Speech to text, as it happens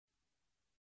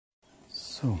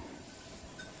So,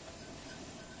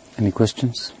 any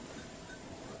questions?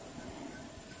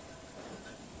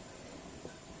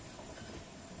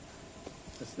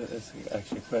 This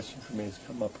actually a question for me has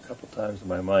come up a couple times in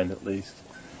my mind at least.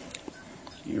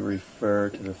 You refer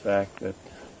to the fact that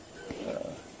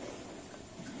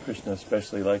Krishna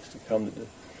especially likes to come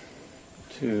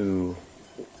to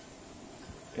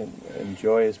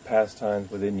enjoy his pastimes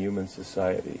within human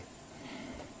society.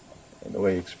 And the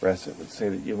way you express it would say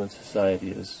that human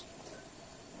society is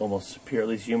almost superior, at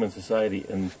least human society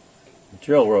in the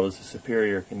material world is a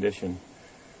superior condition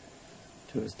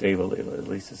to his Deva Lila, at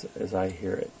least as I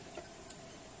hear it.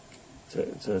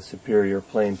 It's a superior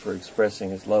plane for expressing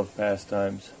his love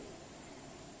pastimes.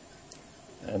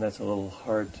 And that's a little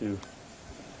hard to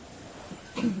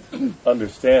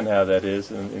understand how that is,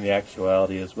 and in the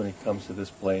actuality is when he comes to this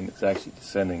plane, it's actually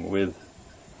descending with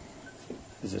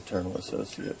his eternal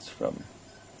associates from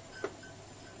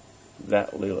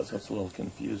that Leela, so it's a little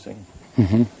confusing.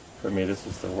 Mm-hmm. For me, this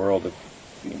is the world of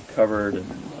being covered,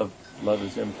 and love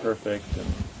is imperfect,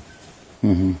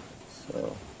 and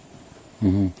so...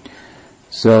 Mm-hmm.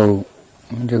 So,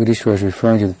 Jagadishwar is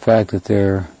referring to the fact that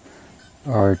there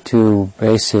are two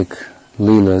basic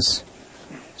Leelas,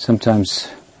 sometimes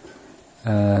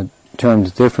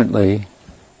termed differently,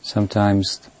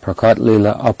 sometimes Prakat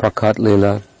Lila, Aprakat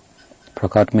Lila.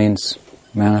 Prakat means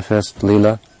manifest,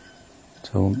 Leela.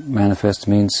 So manifest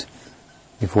means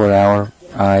before our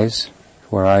eyes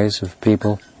of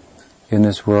people in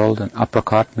this world, and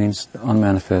Aprakat means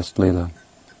unmanifest Leela.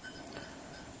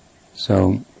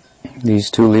 So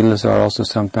these two Leelas are also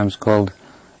sometimes called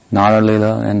Nara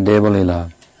Leela and Deva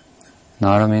Leela.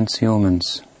 Nara means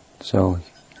humans. So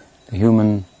the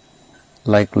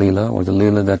human-like Leela, or the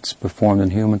Leela that's performed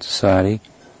in human society,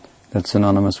 that's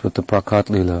synonymous with the Prakat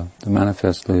Leela, the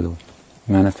manifest Leela,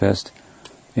 manifest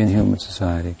in human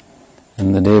society.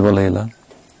 And the Deva Leela,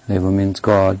 Deva means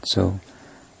God, so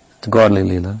it's godly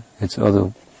Leela, it's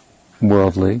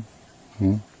otherworldly,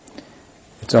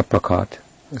 it's Aprakat,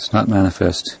 it's not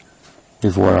manifest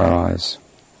before our eyes.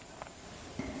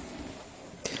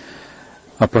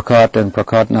 Aprakat and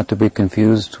Prakat not to be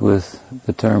confused with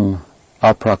the term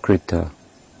Aprakrita.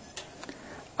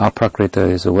 Aprakrita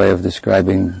is a way of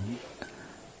describing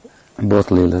both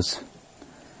Leelas.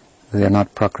 They are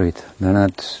not Prakrit.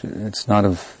 It's not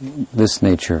of this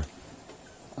nature.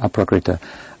 Aprakrita.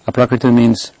 Aprakrita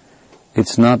means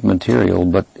it's not material,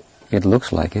 but it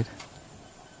looks like it.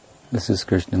 This is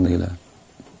Krishna Leela.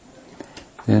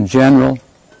 In general,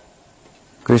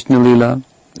 Krishna Leela,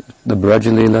 the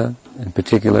Braja Leela in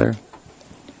particular,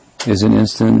 is an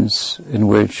instance in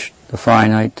which the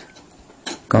finite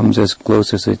comes as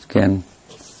close as it can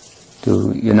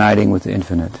to uniting with the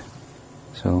infinite.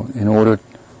 So in order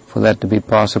for that to be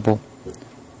possible,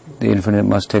 the infinite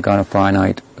must take on a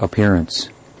finite appearance.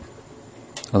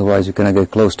 Otherwise you cannot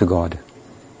get close to God.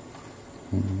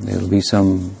 There will be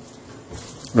some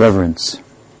reverence.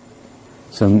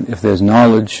 If there's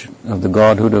knowledge of the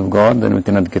Godhood of God, then we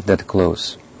cannot get that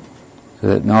close. So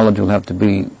that knowledge will have to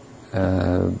be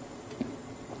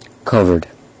covered,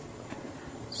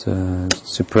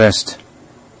 suppressed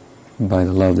by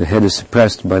the love. The head is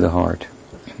suppressed by the heart.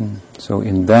 So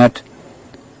in that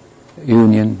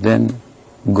union, then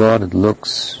God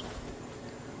looks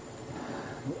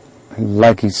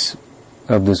like he's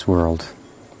of this world,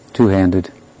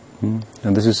 two-handed. And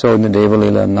this is so in the Deva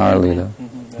Leela and Nara Leela,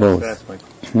 both. That's my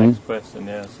next question,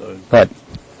 yeah. So. But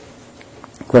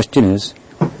the question is,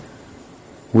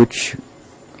 which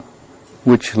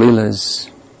Leela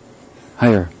is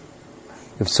higher?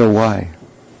 If so, why?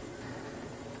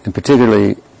 And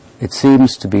particularly, it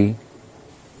seems to be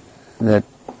that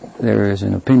there is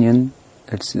an opinion,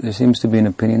 there seems to be an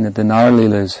opinion that the Nara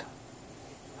Leela is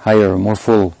higher, more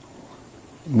full,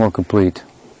 more complete.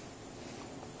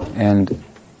 And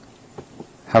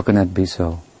how can that be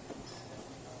so?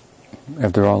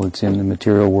 After all, it's in the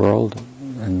material world,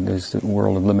 and there's the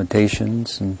world of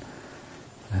limitations, and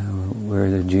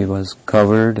where the jiva is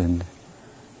covered, and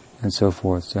so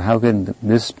forth. So how can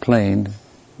this plane,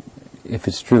 if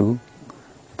it's true,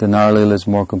 that the Nara Leela is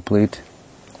more complete,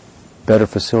 better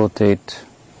facilitate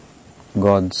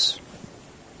God's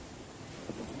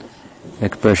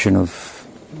expression of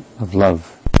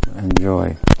love and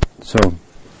joy? So,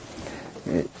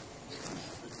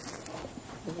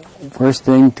 first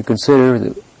thing to consider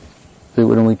that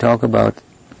when we talk about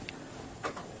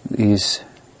these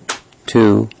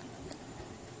two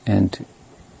and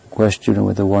question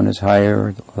whether one is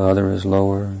higher, the other is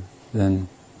lower, then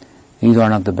these are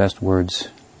not the best words,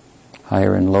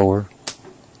 higher and lower,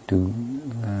 to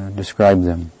describe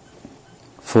them.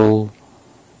 Full,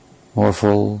 more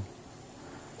full,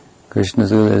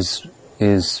 Krishna's lila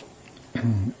is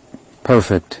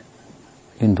perfect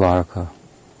in Dwarka,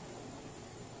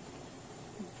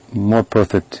 more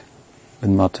perfect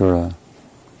in Mathura,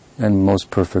 and most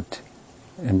perfect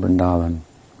in Vrindavan.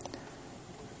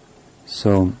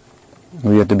 So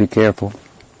we have to be careful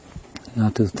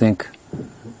not to think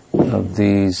of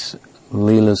these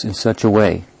leelas in such a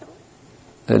way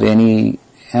that any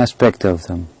aspect of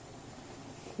them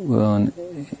will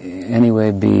in any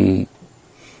way be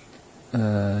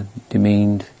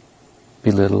demeaned,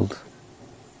 belittled,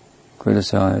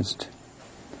 criticized,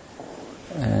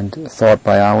 and thought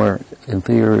by our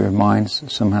inferior minds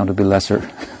somehow to be lesser.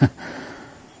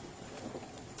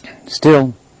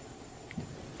 Still,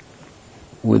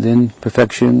 within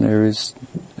perfection there is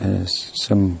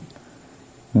some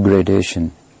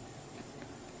gradation.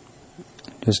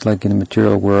 Just like in the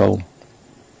material world,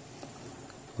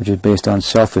 which is based on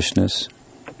selfishness,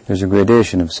 there's a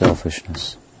gradation of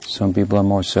selfishness. Some people are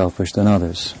more selfish than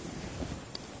others.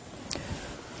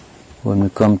 When we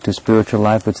come to spiritual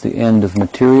life, it's the end of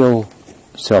material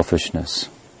selfishness.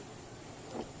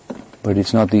 But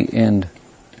it's not the end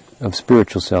of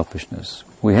spiritual selfishness.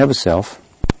 We have a self,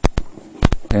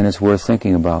 and it's worth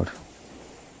thinking about.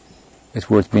 It's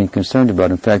worth being concerned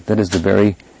about. In fact, that is the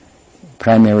very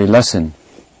primary lesson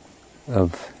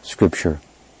of Scripture.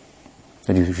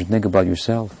 That you should think about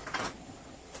yourself,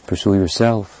 pursue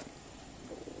yourself,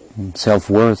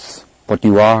 self-worth, what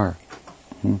you are,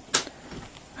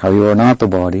 how you are not the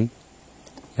body,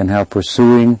 and how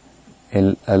pursuing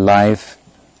a life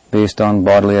based on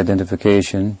bodily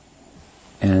identification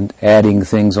and adding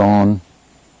things on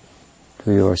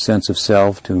to your sense of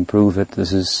self to improve it,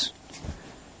 this is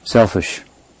selfish.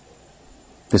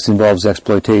 This involves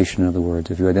exploitation, in other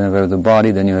words. If you identify with the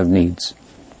body, then you have needs.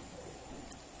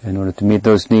 In order to meet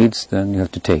those needs, then you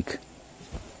have to take.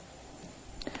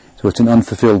 So it's an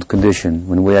unfulfilled condition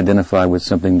when we identify with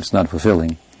something that's not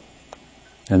fulfilling.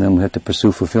 And then we have to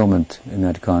pursue fulfillment in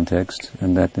that context,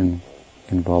 and that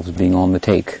involves being on the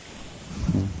take.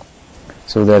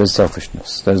 So that is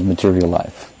selfishness. That is material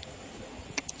life.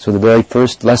 So the very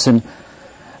first lesson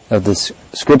of the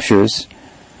Scriptures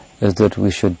is that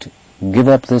we should give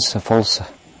up this false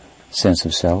sense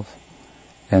of self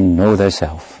and know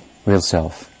thyself, real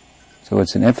self. So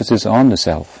it's an emphasis on the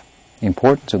self, the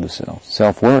importance of the self,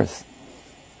 self-worth.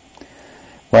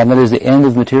 While that is the end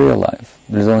of material life,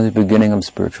 it is only the beginning of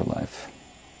spiritual life.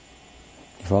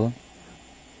 You follow?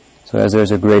 So as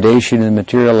there's a gradation in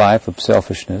material life of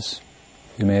selfishness,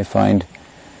 you may find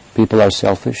people are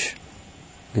selfish.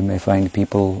 You may find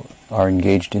people are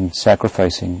engaged in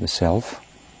sacrificing the self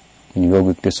in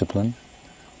yogic discipline.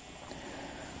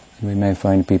 And we may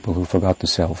find people who forgot the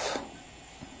self.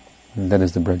 And that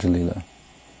is the Brajalila.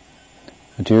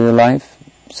 Material life,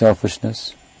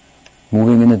 selfishness,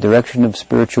 moving in the direction of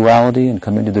spirituality and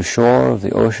coming to the shore of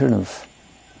the ocean of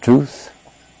truth,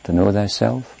 to know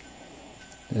thyself,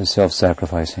 is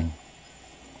self-sacrificing.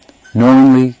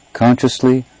 Knowingly,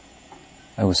 consciously,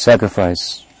 I will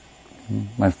sacrifice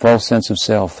my false sense of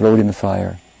self, throw it in the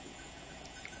fire,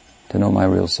 to know my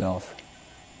real self.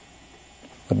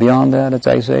 But beyond that, as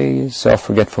I say, is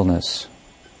self-forgetfulness.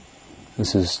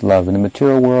 This is love. In the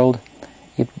material world,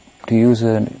 give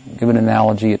an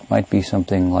analogy, it might be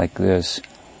something like this.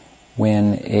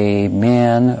 When a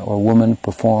man or woman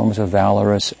performs a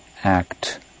valorous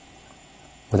act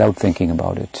without thinking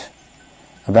about it,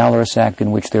 a valorous act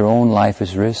in which their own life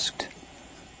is risked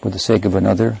for the sake of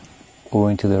another,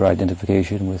 owing to their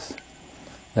identification with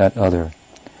that other.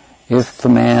 If a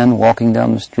man walking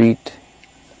down the street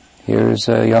hears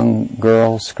a young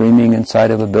girl screaming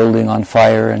inside of a building on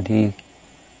fire, and he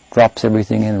drops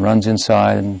everything and runs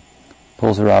inside and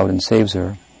pulls her out and saves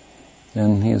her,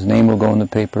 then his name will go in the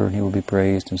paper and he will be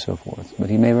praised and so forth. But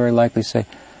he may very likely say,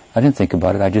 I didn't think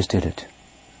about it, I just did it.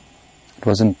 It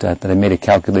wasn't that I made a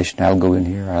calculation, I'll go in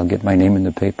here, I'll get my name in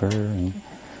the paper, and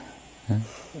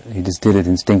he just did it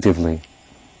instinctively.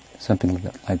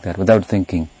 Something like that, without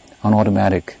thinking, on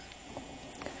automatic.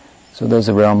 So there's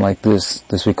a realm like this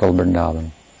we call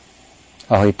Vrindavan.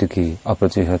 Ahituki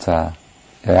apratihata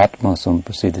atma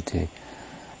samprasidati.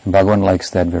 And Bhagavan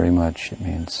likes that very much, it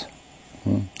means.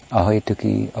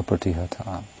 Ahituki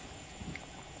apratihata.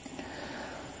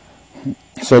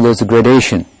 So there's a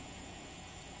gradation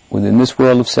within this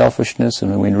world of selfishness,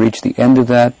 and when we reach the end of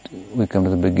that, we come to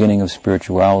the beginning of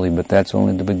spirituality, but that's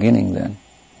only the beginning then.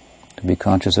 To be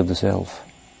conscious of the self,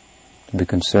 to be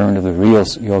concerned of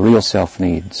your real self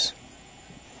needs.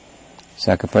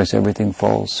 Sacrifice everything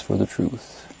false for the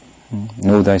truth.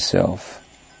 Know thyself.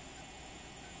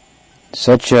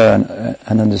 Such an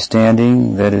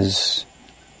understanding that is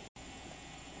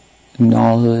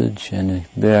knowledge and a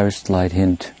very slight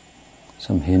hint,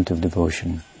 some hint of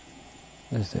devotion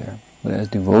is there. But as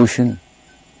devotion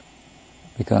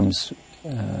becomes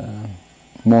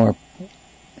more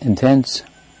intense,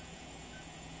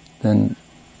 then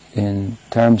in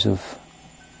terms of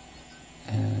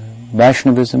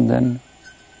Vaishnavism, then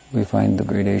we find the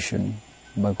gradation: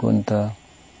 Vakunta,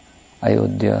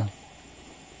 Ayodhya,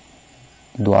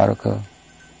 Dwaraka,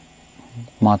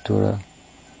 Mathura,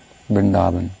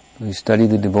 Vrindavan. We study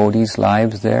the devotees'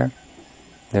 lives there,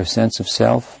 their sense of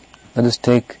self. Let us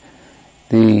take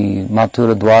the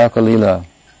Mathura Dwaraka lila.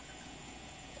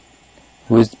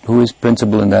 Who is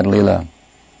principal in that lila?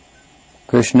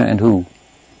 Krishna and who?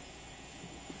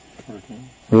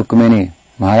 Rukmini,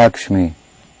 Mahalakshmi,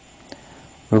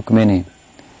 Rukmini.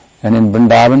 And in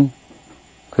Vrindavan,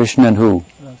 Krishna and who?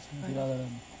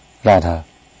 Radha.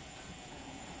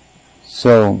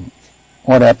 So,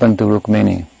 what happened to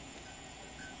Rukmini?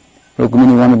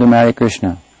 Rukmini wanted to marry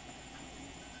Krishna,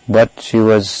 but she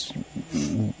was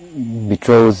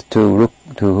betrothed to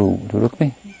who? To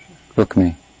Rukmi?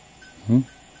 Rukmi.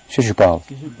 Shishupal.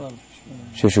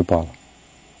 Shishupal.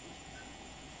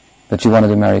 But she wanted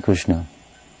to marry Krishna.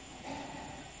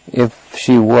 If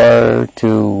she were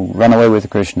to run away with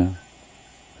Krishna,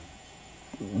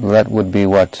 that would be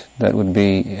what? That would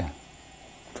be,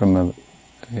 from a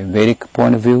Vedic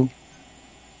point of view,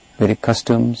 Vedic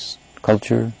customs,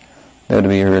 culture, that would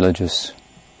be irreligious.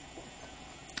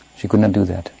 She could not do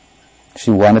that.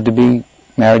 She wanted to be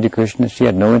married to Krishna. She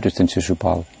had no interest in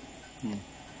Shishupal.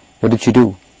 What did she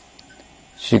do?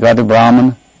 She got a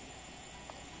Brahman,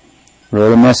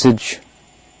 wrote a message,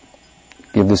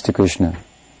 give this to Krishna.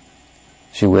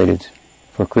 She waited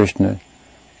for Krishna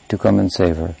to come and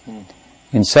save her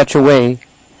in such a way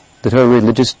that her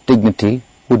religious dignity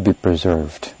would be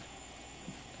preserved.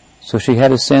 So she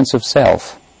had a sense of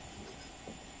self.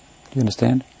 Do you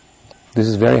understand? This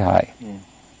is very high.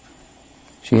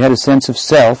 She had a sense of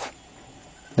self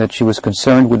that she was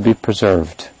concerned would be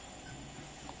preserved.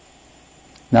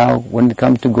 Now, when it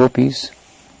comes to gopis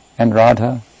and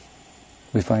Radha,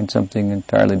 we find something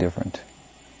entirely different.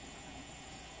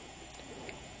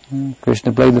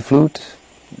 Krishna played the flute,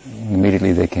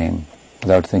 immediately they came,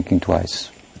 without thinking twice.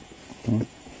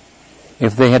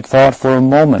 If they had thought for a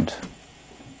moment,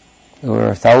 there were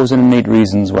 1,008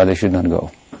 reasons why they should not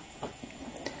go.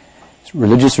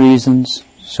 Religious reasons,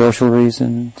 social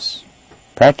reasons,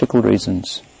 practical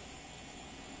reasons.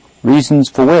 Reasons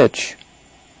for which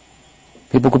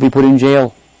people could be put in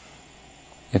jail.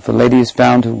 If a lady is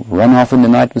found to run off in the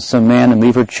night with some man and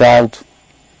leave her child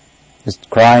just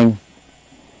crying,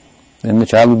 then the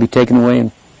child would be taken away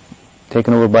and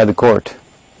taken over by the court.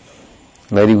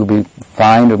 The lady would be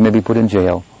fined or maybe put in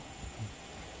jail.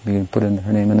 Be put in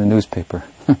her name in the newspaper.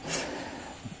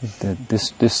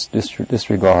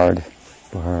 Disregard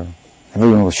for her.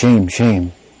 Everyone will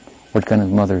shame. What kind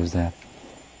of mother is that?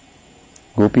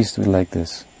 Gopis were like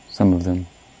this. Some of them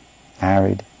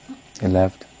married, they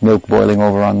left, milk boiling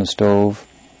over on the stove.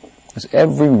 There's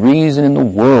every reason in the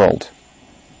world,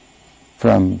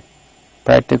 from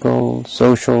practical,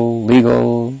 social,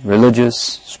 legal, religious,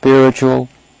 spiritual,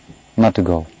 not to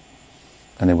go.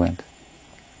 And they went.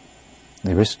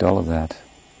 They risked all of that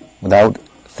without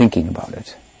thinking about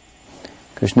it.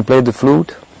 Krishna played the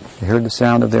flute. They heard the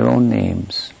sound of their own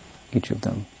names, each of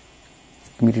them.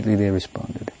 Immediately they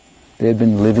responded. They had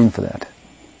been living for that.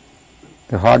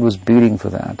 Their heart was beating for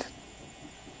that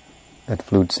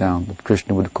flute sound, that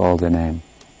Krishna would call their name.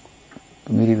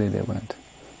 Immediately they went.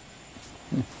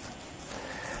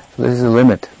 So this is a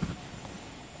limit.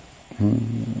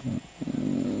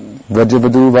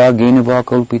 Vrajavadu va genava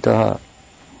kalpitaha.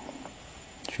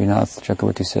 Srinath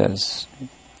Chakravarti says,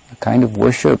 a kind of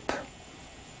worship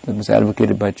that was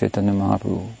advocated by Chaitanya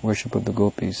Mahaprabhu, worship of the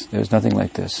gopis. There's nothing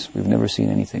like this. We've never seen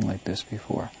anything like this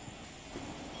before.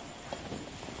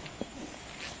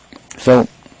 So,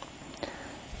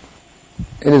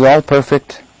 it is all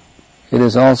perfect, it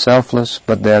is all selfless,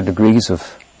 but there are degrees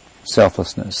of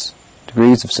selflessness,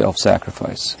 degrees of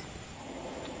self-sacrifice.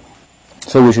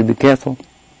 So we should be careful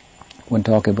when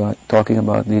talking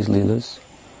about these leelas,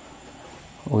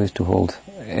 always to hold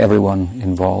everyone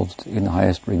involved in the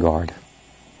highest regard.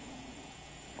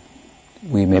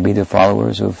 We may be the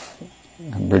followers of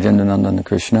Brajendanandan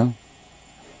Krishna,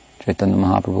 Chaitanya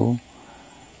Mahaprabhu,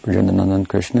 Brajendanandan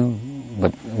Krishna,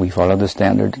 but we follow the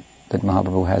standard that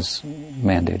Mahaprabhu has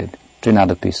mandated.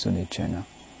 Trinadapi Sunichena.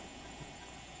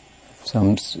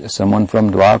 Someone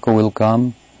from Dwarka will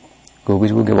come,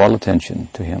 gopis will give all attention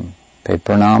to him. Pay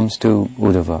pranams to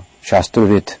Uddhava,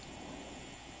 Shastravit.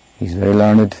 He's a very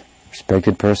learned,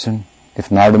 respected person.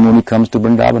 If Narada Muni comes to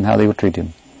Vrindavan, how they would treat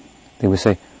him? They would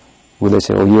say,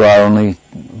 oh, you are only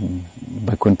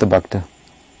Vaikuntha Bhakta,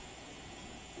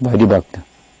 Vaidhi Bhakta.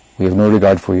 We have no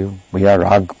regard for you. We are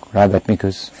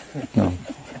Ragatmikas. No,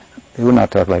 they would not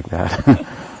talk like that.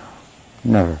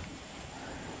 Never.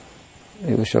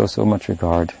 They would show so much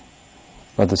regard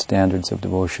for the standards of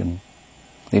devotion.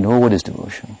 They know what is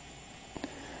devotion.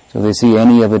 So they see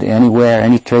any of it anywhere,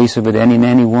 any trace of it in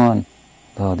anyone.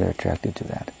 Oh, they're attracted to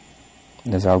that.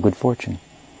 That's our good fortune.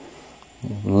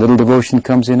 Little devotion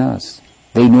comes in us.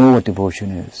 They know what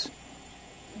devotion is.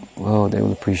 Oh, they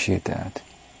will appreciate that.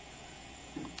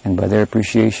 And by their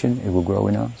appreciation, it will grow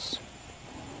in us.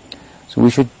 So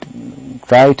we should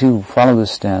try to follow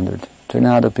this standard.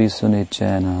 Trinadapi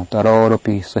sunichena,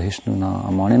 tarorapi sahishnuna,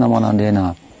 amanina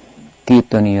manandena,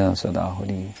 kirtaniya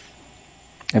sadahuri.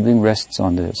 Everything rests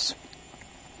on this.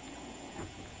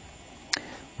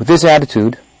 With this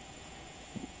attitude,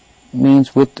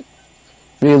 means with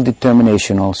real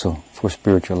determination also for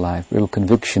spiritual life, real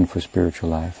conviction for spiritual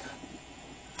life.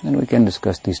 And we can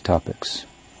discuss these topics.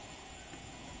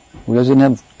 Who doesn't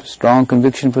have strong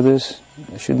conviction for this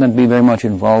should not be very much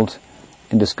involved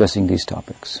in discussing these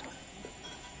topics.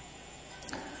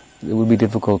 It would be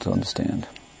difficult to understand.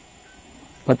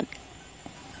 But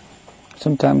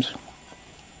sometimes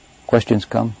questions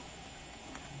come,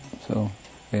 so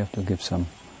we have to give some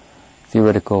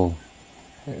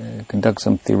conduct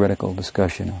some theoretical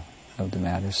discussion of the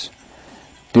matters.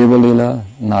 Deva lila,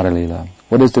 nara lila.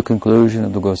 What is the conclusion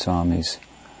of the Goswamis?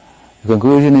 The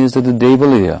conclusion is that the Deva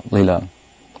lila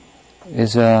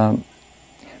is a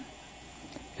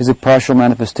partial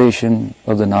manifestation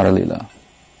of the Nara lila.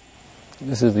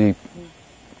 This is the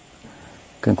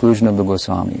conclusion of the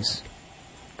Goswamis.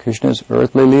 Krishna's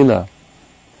earthly lila,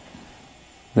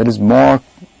 that is more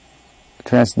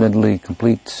transcendently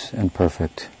complete and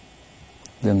perfect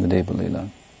than the Deva lila.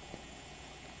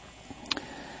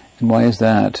 And why is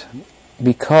that?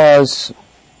 Because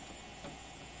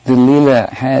the lila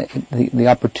had the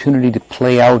opportunity to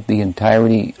play out the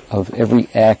entirety of every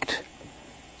act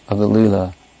of the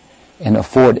lila and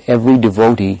afford every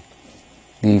devotee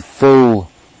the full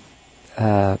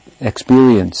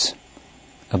experience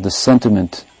of the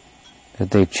sentiment that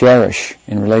they cherish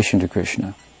in relation to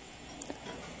Krishna.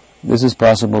 This is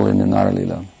possible in the Nara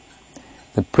lila.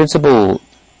 The principal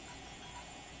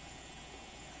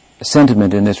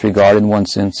sentiment in this regard, in one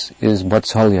sense, is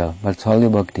Vatsalya.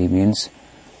 Vatsalya Bhakti means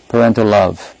parental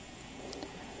love.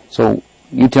 So,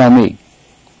 you tell me,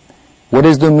 what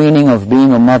is the meaning of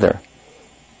being a mother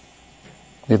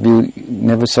if you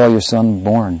never saw your son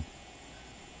born?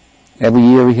 Every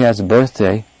year he has a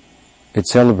birthday,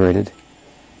 it's celebrated,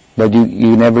 but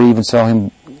you never even saw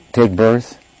him take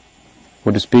birth,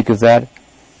 or to speak of that,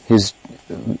 his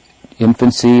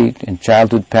infancy and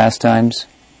childhood pastimes,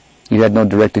 you had no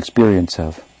direct experience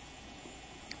of.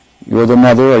 You're the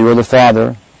mother or you're the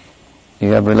father,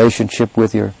 you have a relationship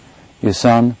with your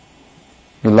son,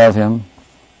 you love him,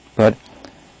 but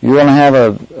you only have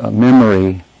a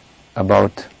memory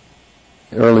about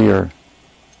earlier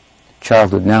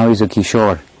childhood. Now he's a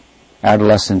kishore,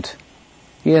 adolescent.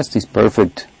 Yes, he's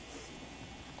perfect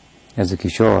as a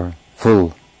kishore,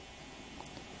 full.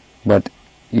 But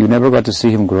you never got to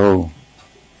see him grow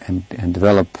and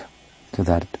develop to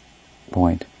that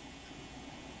point.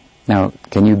 Now,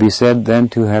 can you be said then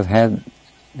to have had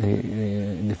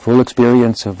the full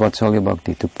experience of Vatsalya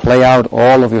Bhakti, to play out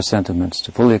all of your sentiments,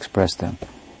 to fully express them?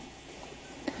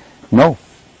 No.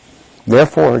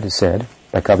 Therefore, it is said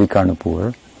by Kavi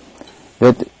Karnapur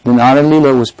that the Nara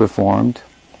Lila was performed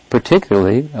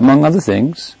particularly, among other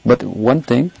things, but one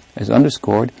thing is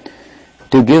underscored,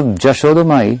 to give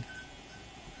Jashodamai,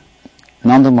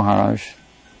 Nanda Maharaj,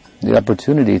 the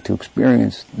opportunity to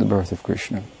experience the birth of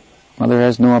Krishna. Mother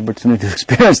has no opportunity to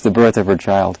experience the birth of her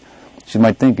child. She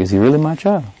might think, is he really my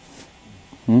child?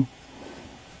 There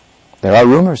are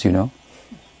rumors,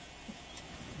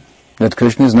 that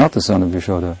Krishna is not the son of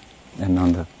Yashoda and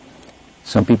Nanda.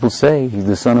 Some people say he's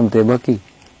the son of Devaki.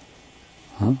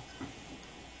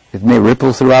 It may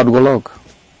ripple throughout Golok.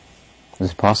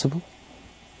 Is it possible?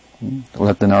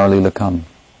 Let the Nara Lila come.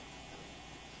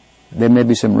 There may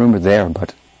be some rumor there,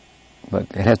 but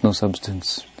it has no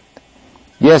substance.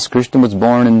 Yes, Krishna was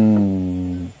born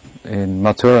in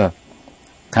Mathura,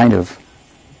 kind of.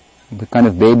 The kind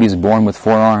of baby is born with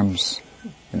 4 arms,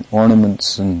 and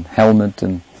ornaments, and helmet,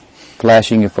 and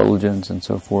flashing effulgence, and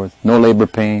so forth. No labor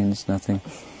pains, nothing.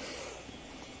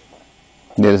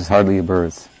 There is hardly a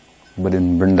birth. But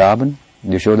in Vrindavan,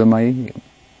 Yashodamai,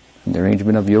 the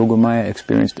arrangement of Yogamaya,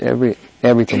 experienced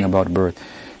everything about birth.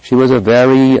 She was a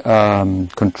very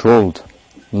controlled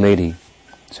lady,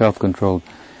 self-controlled.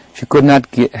 She could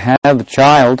not have a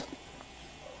child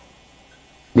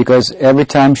because every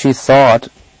time she thought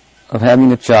of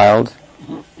having a child,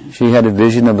 she had a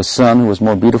vision of a son who was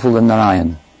more beautiful than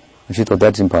Narayan. And she thought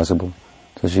that's impossible.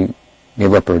 So she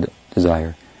gave up her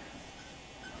desire.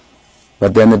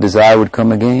 But then the desire would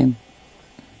come again.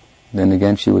 Then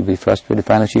again she would be frustrated.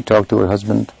 Finally she talked to her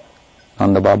husband,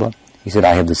 Nanda Baba. He said,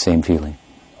 I have the same feeling.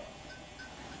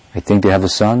 I think to have a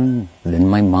son, but in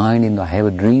my mind, I have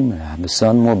a dream, and I have a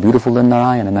son more beautiful than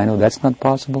Narayan, and I know that's not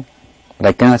possible. But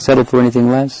I cannot settle for anything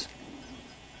less.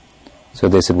 So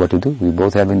they said, what to do? We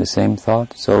both having the same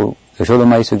thought. So Yashoda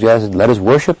Mai suggested, let us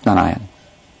worship Narayan.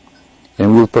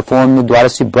 And we'll perform the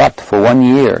Dwadasi Brat for 1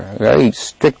 year. A very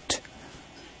strict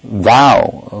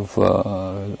vow of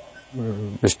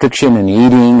restriction in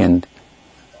eating and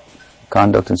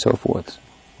conduct and so forth.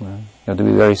 Well, you have to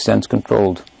be very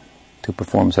sense-controlled to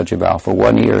perform such a vow. For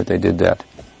 1 year they did that,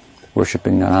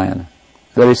 worshipping Narayana.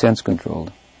 Very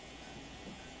sense-controlled.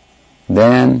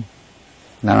 Then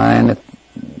Narayana,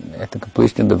 at the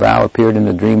completion of the vow, appeared in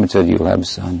the dream and said, you'll have a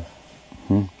son,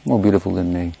 more beautiful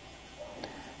than me.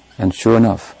 And sure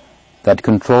enough, that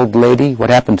controlled lady, what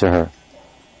happened to her?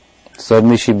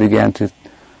 Suddenly she began to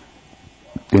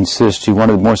insist she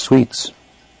wanted more sweets,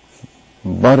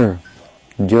 butter,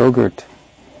 yogurt,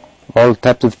 all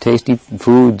types of tasty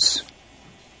foods.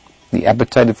 The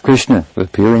appetite of Krishna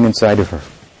appearing inside of her.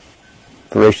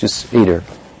 Voracious eater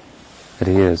that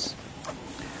he is.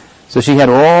 So she had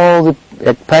all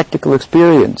the practical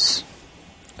experience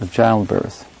of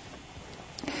childbirth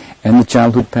and the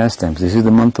childhood pastimes. This is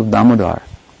the month of Damodar.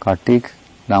 Kartik,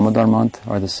 Damodar month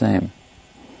are the same.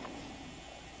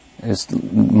 This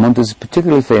month is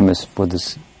particularly famous for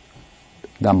this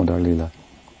Damodar lila.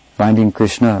 Finding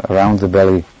Krishna around the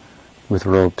belly with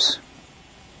ropes.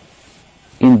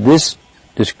 In this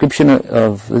description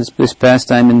of this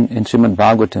pastime in Srimad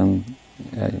Bhagavatam,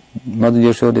 Mother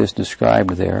Yashoda is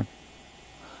described there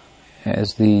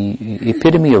as the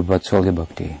epitome of Vatsalya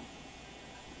Bhakti.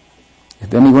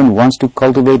 If anyone wants to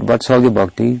cultivate Vatsalya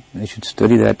Bhakti, they should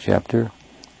study that chapter.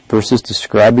 Verses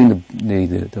describing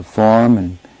the form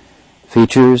and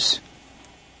features,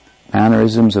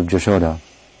 mannerisms of Yashoda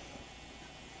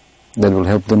that will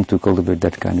help them to cultivate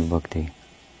that kind of bhakti.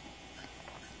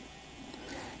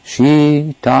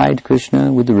 She tied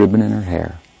Krishna with the ribbon in her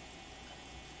hair.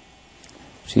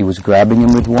 She was grabbing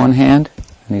him with one hand,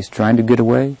 and he's trying to get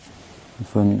away.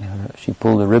 She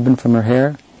pulled the ribbon from her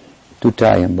hair to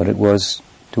tie him, but it was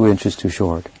 2 inches too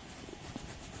short.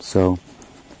 So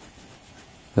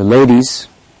the ladies,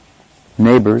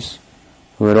 neighbors,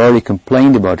 who had already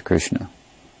complained about Krishna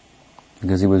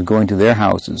because he was going to their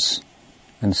houses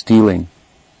and stealing.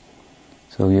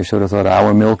 So Yashoda thought,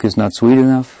 our milk is not sweet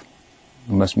enough.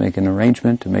 We must make an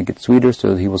arrangement to make it sweeter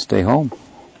so that he will stay home.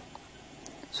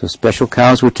 So special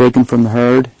cows were taken from the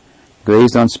herd,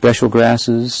 grazed on special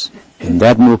grasses, and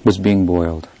that milk was being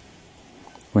boiled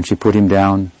when she put him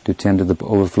down to tend to the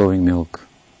overflowing milk.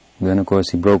 Then, of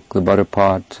course, he broke the butter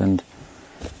pot and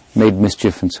made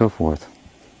mischief and so forth.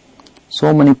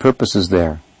 So many purposes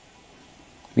there.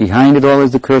 Behind it all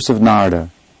is the curse of Narada.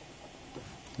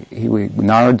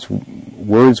 Narada's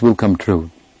words will come true.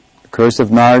 The curse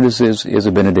of Narada is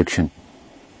a benediction.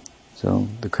 So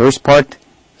the curse part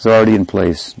is already in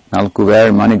place. Nal Kuver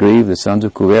and Manigriv, the sons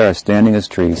of Kuver, are standing as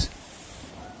trees.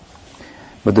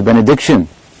 But the benediction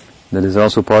that is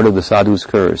also part of the sadhu's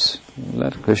curse,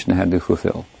 that Krishna had to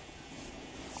fulfill.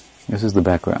 This is the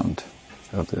background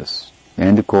of this.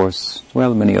 And of course,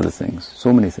 well, many other things.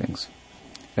 So many things.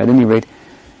 At any rate,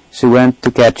 she went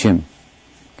to catch him.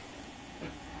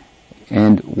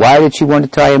 And why did she want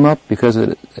to tie him up?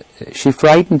 Because she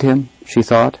frightened him, she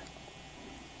thought.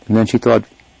 And then she thought,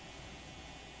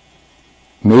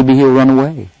 maybe he'll run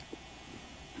away.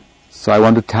 So I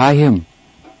want to tie him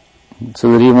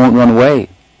so that he won't run away.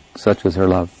 Such was her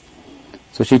love.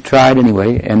 So she tried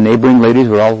anyway, and neighboring ladies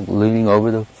were all leaning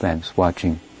over the fence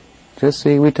watching. Just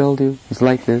see, we told you, it's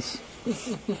like this.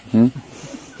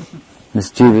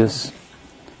 Mischievous.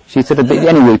 She said,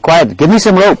 anyway, quiet, give me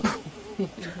some rope.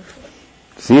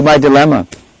 See my dilemma.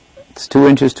 It's 2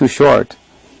 inches too short.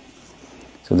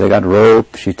 So they got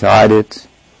rope, she tied it,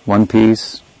 one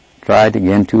piece, tried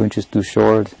again, 2 inches too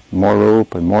short, more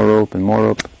rope and more rope and more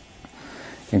rope.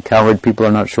 And cowherd people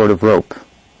are not short of rope.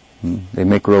 They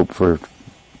make rope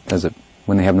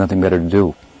when they have nothing better to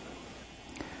do.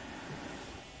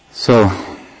 So,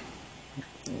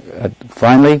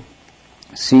 finally,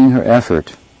 seeing her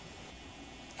effort,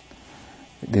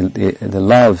 the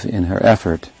love in her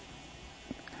effort,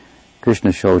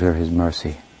 Krishna showed her his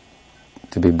mercy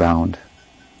to be bound.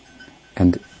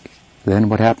 And then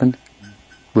what happened?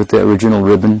 With the original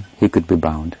ribbon, he could be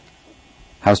bound.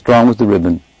 How strong was the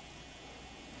ribbon?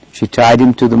 She tied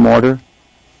him to the mortar.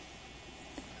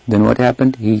 Then what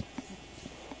happened?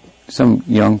 Some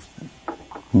young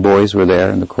boys were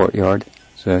there in the courtyard,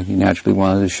 so he naturally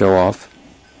wanted to show off.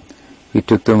 He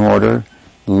took the mortar,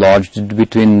 lodged it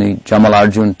between the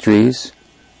Jamalarjun trees,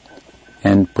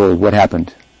 and pulled. What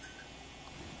happened?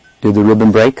 Did the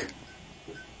ribbon break?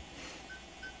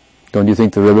 Don't you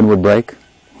think the ribbon would break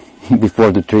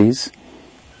before the trees?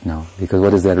 No, because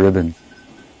what is that ribbon?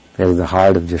 That is the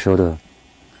heart of Yashoda.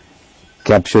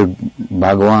 Captured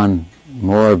Bhagavan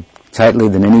more tightly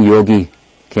than any yogi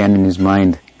can in his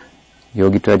mind.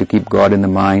 Yogi tried to keep God in the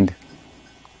mind,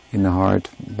 in the heart,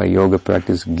 by yoga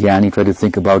practice. Jnani tried to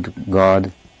think about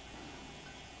God.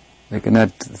 They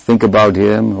cannot think about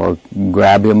Him or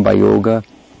grab Him by yoga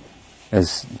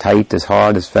as tight, as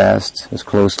hard, as fast, as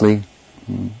closely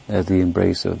as the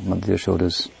embrace of Mother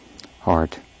Yashoda's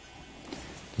heart.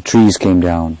 The trees came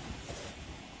down.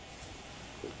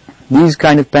 These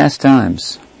kind of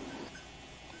pastimes,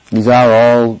 these are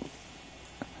all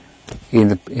in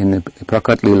the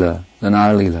Prakata lila, the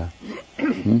Nara lila.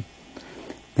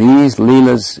 These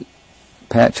leelas,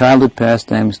 childhood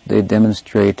pastimes, they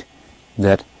demonstrate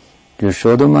that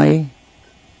Yashodamai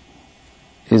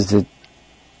is the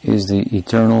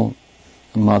eternal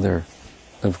mother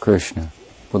of Krishna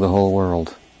for the whole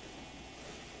world.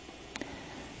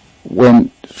 When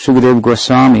Sukadeva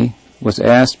Goswami was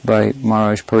asked by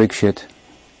Maharaj Parikshit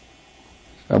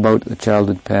about the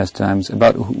childhood pastimes,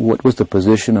 about what was the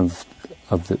position of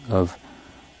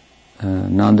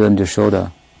Nanda and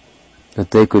Yashoda,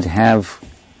 that they could have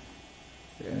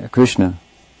Krishna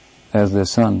as their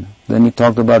son. Then he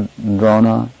talked about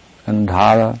Drona and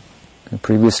Dhara, the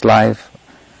previous life,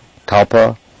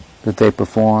 Tapa that they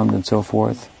performed and so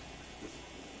forth.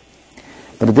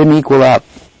 But it didn't equal up.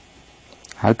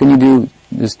 How can you do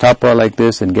this tapa like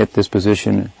this and get this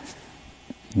position?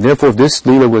 Therefore, this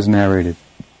lila was narrated.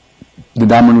 The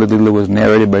Damodara lila was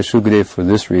narrated by Sukadeva for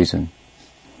this reason.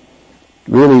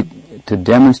 Really, to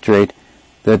demonstrate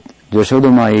that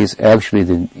Yashodamai is actually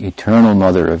the eternal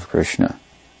mother of Krishna.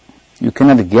 You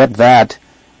cannot get that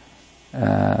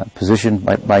position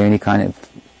by any kind of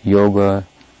yoga,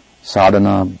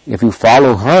 sadhana. If you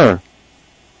follow her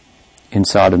in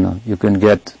sadhana, you can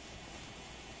get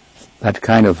that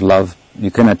kind of love. You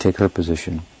cannot take her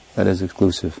position. That is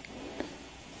exclusive.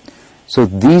 So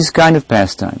these kind of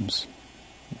pastimes,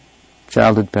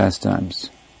 childhood pastimes,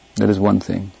 that is one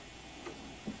thing.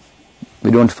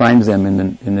 We don't find them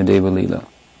in the Deva Leela.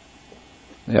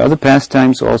 There are other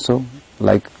pastimes also,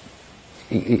 like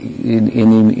in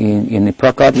the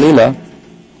Prakata Leela,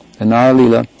 the Nara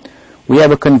Leela, we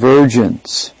have a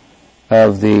convergence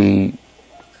of the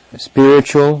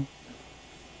spiritual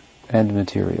and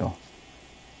material.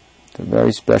 It's a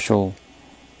very special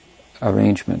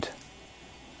arrangement.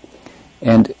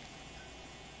 And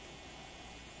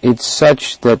it's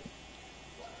such that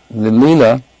the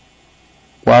Leela,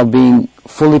 while being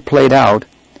fully played out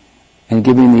and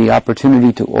giving the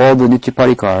opportunity to all the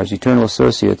Nityaparikars, eternal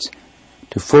associates,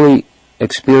 to fully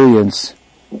experience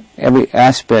every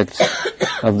aspect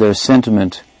of their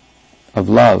sentiment of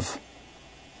love,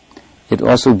 it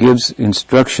also gives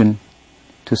instruction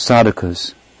to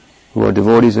sadhakas who are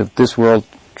devotees of this world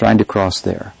trying to cross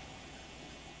there.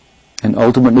 And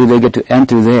ultimately they get to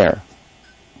enter there.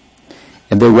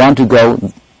 And they want to go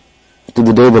to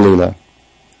the Deva Leela,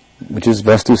 which is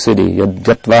Vastu Siddhi, Yad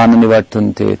Jatvana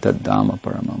Nivartante Tad Dhamma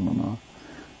Paramamama,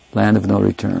 land of no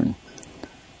return.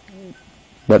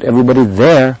 But everybody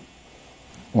there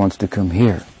wants to come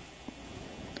here.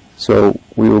 So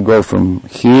we will go from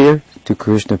here to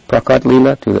Krishna Prakata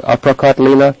Leela, to the Aprakata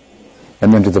Leela,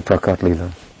 and then to the Prakata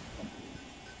Leela.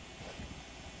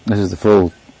 This is the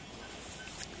full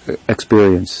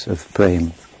experience of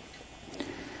Prem.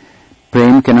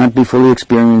 Prem cannot be fully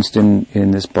experienced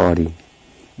in this body.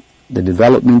 The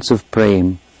developments of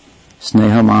Prem,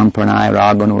 Sneha, Man, Pranay,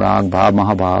 Rag, Anurag, Bhav,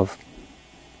 Mahabhav,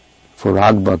 for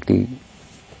Rag Bhakti,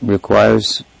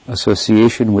 requires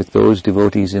association with those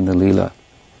devotees in the Leela,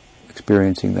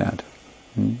 experiencing that,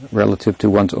 relative to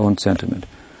one's own sentiment.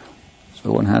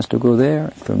 So one has to go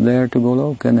there, from there to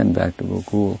Goloka, and then back to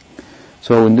Gokul.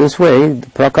 So in this way, the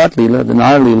Prakata Leela, the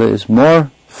Nara Leela, is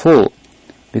more full,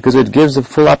 because it gives a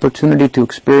full opportunity to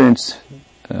experience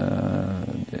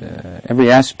every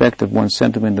aspect of one's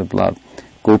sentiment of love.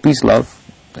 Gopi's love,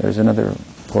 there's another,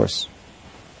 of course,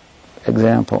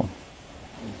 example.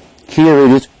 Here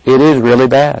it is really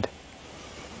bad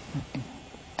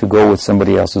to go with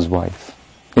somebody else's wife.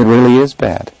 It really is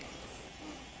bad.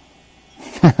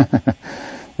 There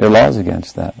are laws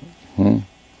against that.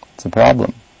 It's a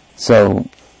problem. So,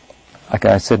 like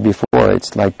I said before,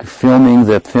 it's like filming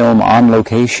the film on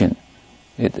location.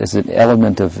 It is an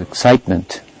element of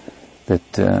excitement that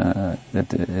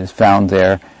is found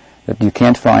there that you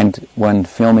can't find when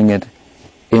filming it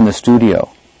in the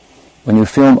studio. When you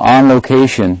film on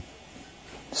location,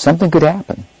 something could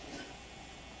happen.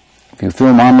 If you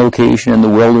film on location in the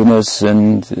wilderness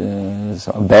and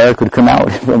a bear could come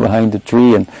out from behind a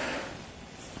tree and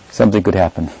something could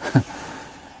happen.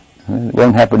 It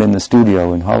won't happen in the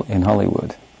studio in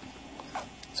Hollywood.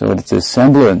 So it's a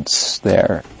semblance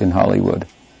there in Hollywood.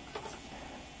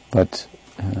 But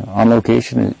on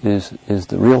location is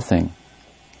the real thing.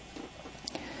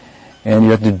 And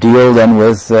you have to deal then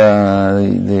with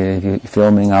the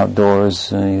filming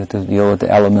outdoors, you have to deal with the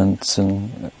elements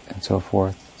and so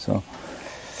forth. So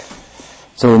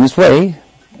in this way,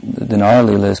 the Nara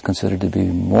Lila is considered to be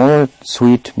more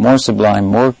sweet, more sublime,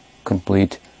 more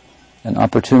complete, an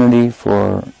opportunity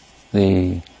for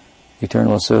the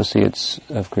eternal associates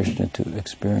of Krishna to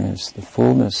experience the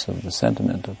fullness of the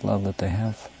sentiment of love that they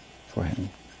have for him.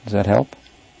 Does that help?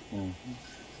 Mm-hmm.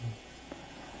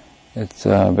 It's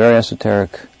a very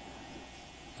esoteric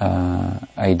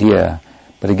idea.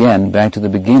 But again, back to the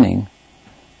beginning,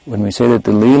 when we say that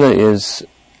the Leela is,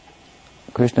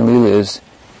 Krishna Leela is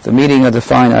the meeting of the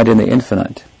finite and the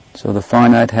infinite. So the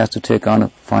finite has to take on a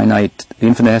finite, the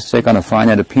infinite has to take on a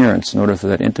finite appearance in order for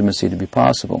that intimacy to be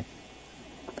possible.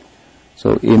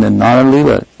 So in the Nara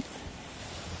Leela,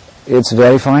 it's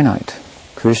very finite.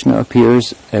 Krishna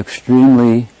appears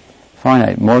extremely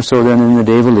finite, more so than in the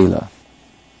Deva Leela.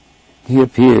 He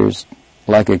appears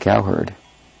like a cowherd,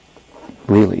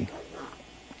 really.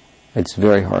 It's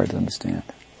very hard to understand.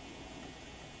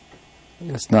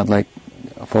 It's not like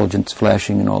effulgence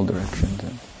flashing in all directions.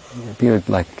 He appeared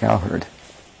like a cowherd,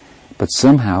 but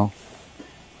somehow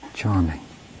charming,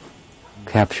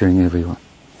 capturing everyone.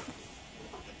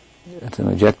 It's an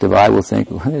objective eye will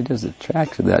think, well, it just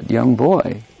attracted that young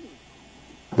boy.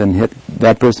 Then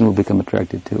that person will become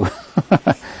attracted too,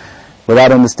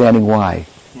 without understanding why.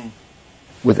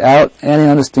 Without any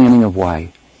understanding of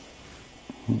why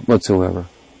whatsoever.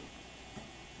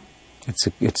 It's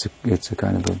a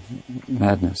kind of a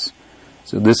madness.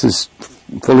 So this is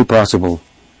fully possible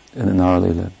in the Nara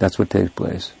Lila. That's what takes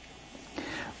place.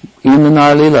 In the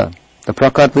Nara Lila, the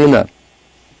Prakata Lila,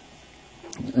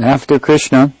 after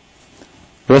Krishna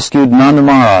rescued Nanda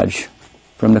Maharaj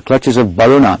from the clutches of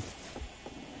Varuna,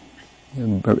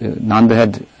 Nanda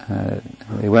had,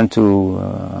 they went to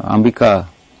Ambika,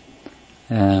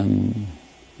 and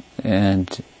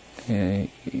the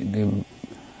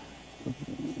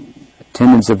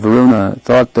attendants of Varuna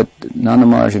thought that Nanda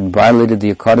Maharaj had violated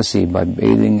the Ekadasi by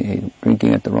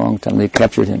drinking at the wrong time. They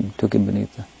captured him, took him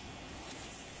beneath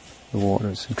the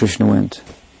waters. And Krishna went,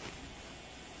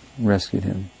 rescued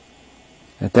him.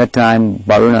 At that time,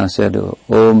 Varuna said, Om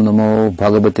Namo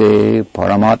Bhagavate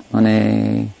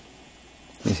Paramatmane.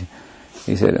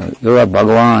 He said, you are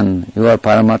Bhagavan, you are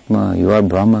Paramatma, you are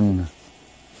Brahman.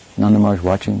 Nanda Maharaj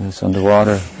watching this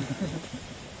underwater.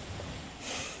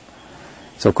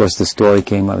 So of course the story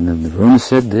came out, and then the Varuna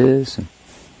said this.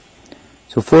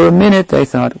 So for a minute they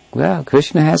thought, well,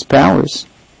 Krishna has powers.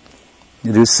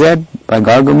 It is said by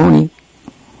Garga Muni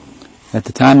at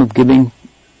the time of doing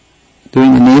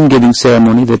the name-giving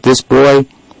ceremony, that this boy,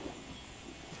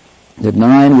 that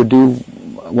Narayan would do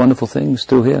wonderful things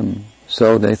through him.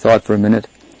 So they thought for a minute,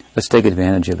 let's take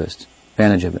advantage of it.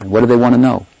 What do they want to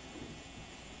know?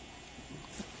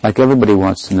 Like everybody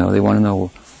wants to know. They want to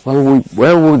know,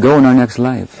 where will we go in our next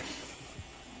life?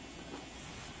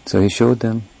 So he showed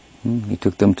them. He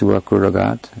took them to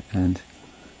Akruragat, and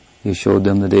he showed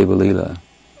them the Deva Leela.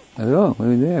 They said, oh, we'll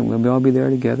be there. We'll all be there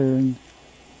together, and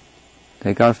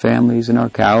take our families and our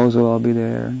cows will all be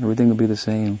there. Everything will be the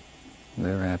same.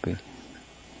 They're happy.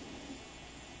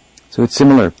 So it's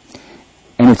similar,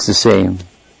 and it's the same,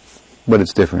 but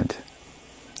it's different.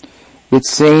 It's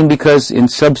same because in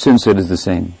substance it is the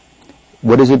same.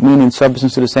 What does it mean in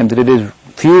substance it is the same? That it is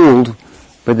fueled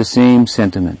by the same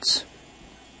sentiments.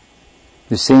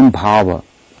 The same bhava.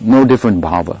 No different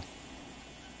bhava.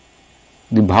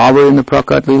 The bhava in the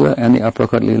Prakata Lila and the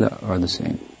Aprakata Lila are the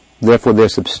same. Therefore they're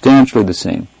substantially the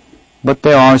same. But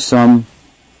there are some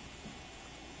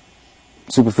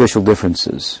superficial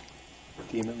differences.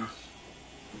 Demons?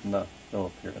 No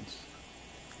appearance.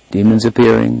 Demons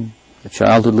appearing. The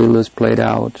childhood Lila is played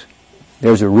out.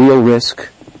 There's a real risk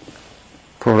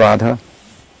for Radha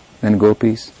and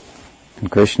gopis and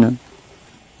Krishna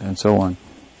and so on.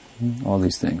 All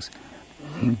these things.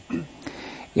 And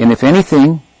if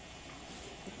anything,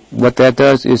 what that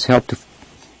does is help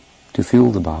to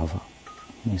fuel the bhava,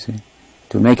 you see,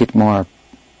 to make it more,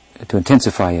 to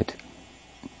intensify it,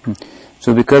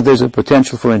 So because there's a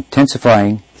potential for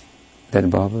intensifying that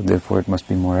bhava, therefore it must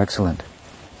be more excellent.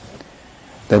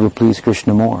 That will please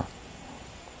Krishna more.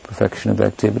 Perfection of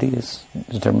activity is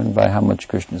determined by how much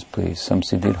Krishna is pleased.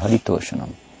 Samsiddhir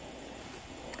haritoshanam.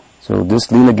 So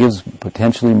this lila gives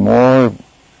potentially more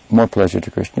pleasure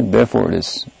to Krishna, therefore it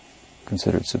is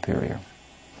considered superior.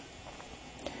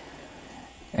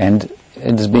 And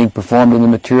it is being performed in the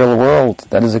material world.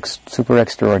 That is super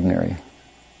extraordinary.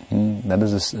 That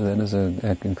is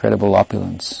an incredible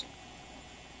opulence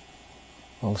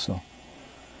also.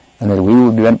 And that we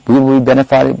will be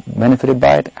benefited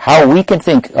by it. How we can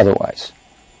think otherwise.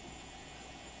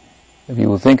 If you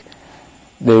will think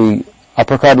the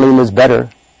Aprakata lila is better,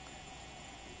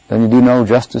 then you do no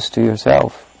justice to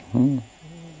yourself.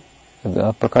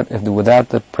 Without the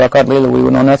Prakata lila, we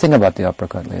will know nothing about the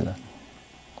Aprakata lila.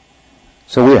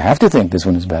 So we have to think this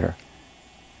one is better.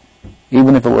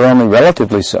 Even if it were only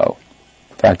relatively so.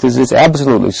 The fact is, it's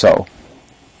absolutely so,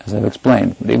 as I've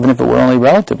explained. But even if it were only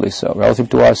relatively so, relative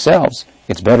to ourselves,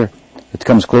 it's better. It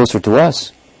comes closer to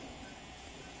us.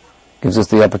 Gives us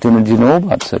the opportunity to know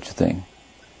about such a thing.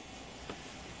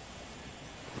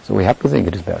 So we have to think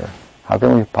it is better. How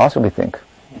can we possibly think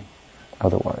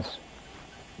otherwise?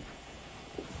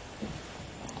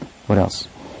 What else?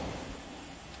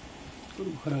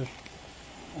 Maharaj,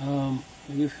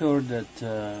 we've heard that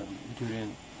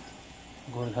during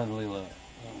Govardhan Lila,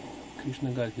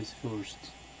 Krishna got his first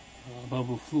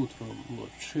bamboo flute from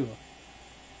Lord Shiva.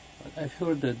 But I've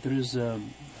heard that there is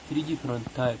 3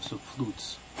 different types of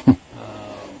flutes.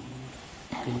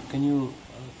 Can you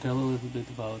tell a little bit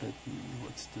about it?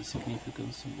 What's the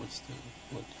significance and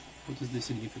what is the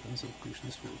significance of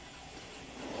Krishna's flute?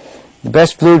 The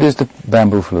best flute is the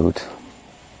bamboo flute.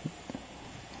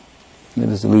 It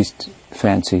is the least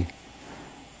fancy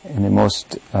and the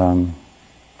most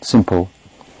simple.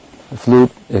 The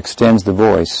flute extends the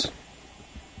voice.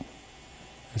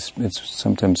 It's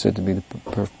sometimes said to be the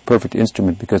perfect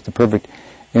instrument because the perfect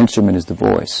instrument is the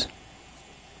voice.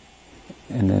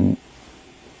 And then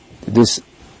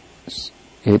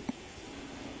it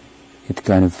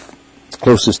kind of it's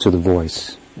closest to the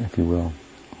voice, if you will.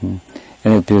 And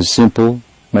it is simple,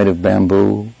 made of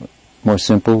bamboo, more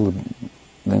simple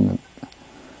than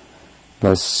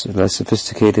less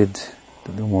sophisticated,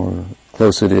 the more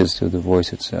close it is to the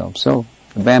voice itself. So,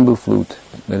 the bamboo flute,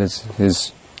 that is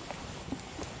his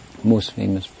most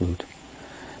famous flute.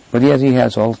 But yet he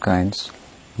has all kinds,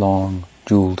 long,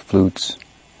 jeweled flutes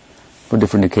for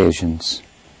different occasions,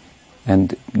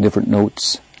 and different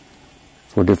notes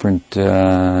for different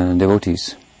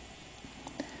devotees.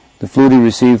 The flute he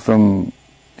received from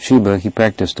Shiva, he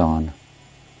practiced on,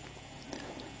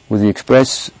 with the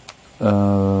express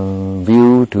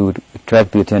view to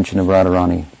attract the attention of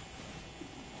Radharani.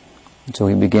 So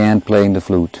he began playing the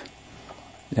flute.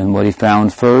 And what he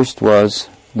found first was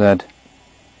that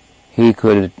he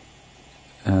could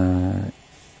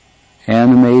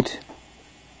animate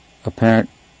apparent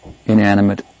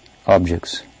inanimate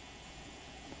objects.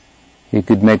 He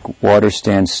could make water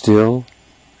stand still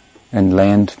and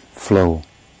land flow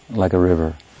like a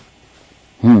river.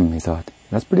 He thought,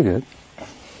 that's pretty good.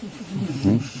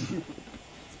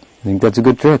 I think that's a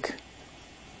good trick.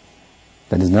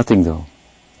 That is nothing though.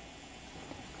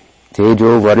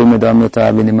 Tejo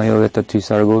varimidamyata vinimayo etati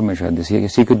sargo meshad.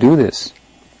 He could do this.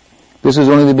 This was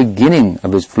only the beginning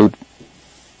of his flute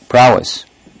prowess.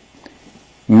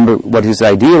 Remember what his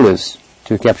ideal is,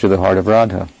 to capture the heart of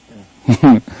Radha.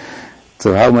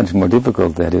 So how much more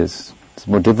difficult that is. It's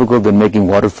more difficult than making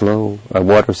water flow,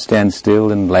 water stand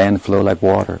still and land flow like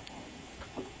water.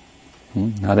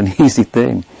 Not an easy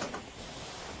thing.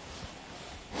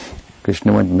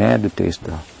 Krishna went mad to taste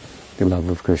the love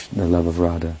of Krishna, the love of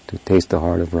Radha, to taste the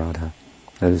heart of Radha.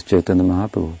 That is Chaitanya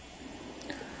Mahaprabhu.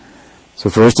 So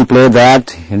first he played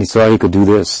that, and he saw he could do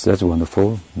this. That's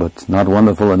wonderful, but not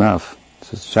wonderful enough.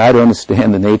 So try to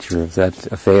understand the nature of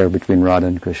that affair between Radha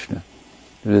and Krishna.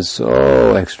 It is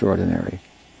so extraordinary.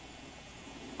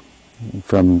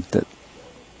 From the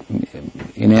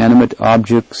inanimate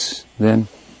objects, then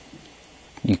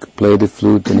you could play the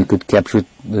flute, and you could capture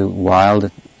the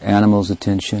wild animals'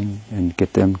 attention and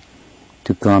get them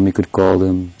to come. You could call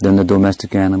them. Then the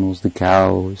domestic animals, the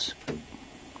cows,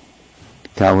 the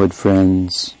cowherd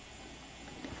friends.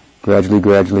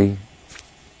 Gradually,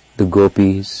 the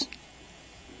gopis.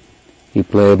 He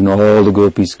played, and all the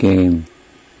gopis came,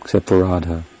 except for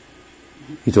Radha.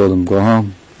 He told them, go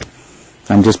home.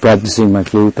 I'm just practicing my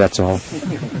flute, that's all.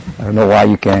 I don't know why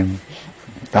you came.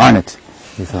 Darn it,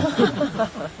 he thought.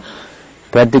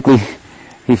 Practically,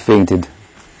 he fainted,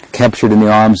 captured in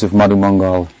the arms of Madhu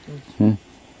Mangal.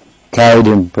 Carried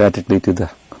him practically to the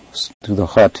to the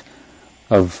hut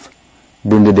of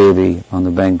Bindadevi on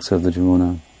the banks of the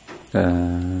Jamuna.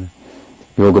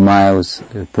 Yogamaya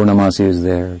Purnamasi was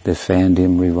there. They fanned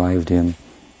him, revived him.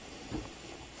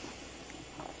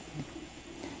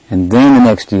 And then the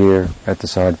next year, at the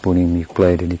Sarad Punim, he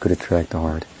played and he could attract the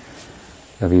heart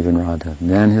of even Radha. And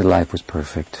then his life was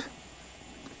perfect.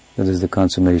 That is the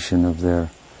consummation of their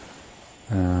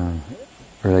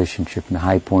relationship and the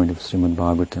high point of Srimad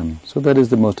Bhagavatam. So that is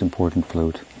the most important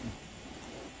flute.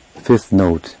 Fifth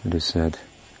note, it is said.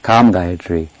 Kam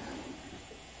Gayatri.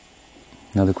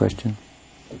 Another question?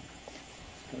 I was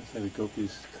going to say the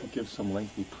gopis give some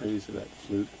lengthy praise of that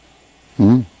flute.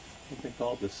 Mm-hmm. What they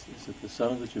call this? Is it the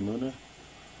son of the Jamuna?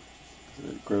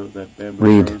 That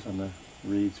bamboo grows on the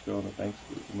reeds grow on the banks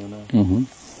of the Jamuna.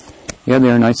 Mm-hmm. Yeah,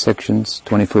 there are nice sections.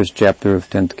 21st chapter of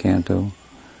 10th canto.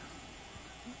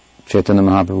 Chaitanya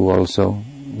Mahaprabhu also.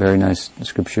 Very nice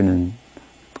description in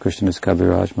Krishna's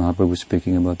Kaviraj. Mahaprabhu was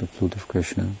speaking about the flute of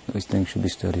Krishna. These things should be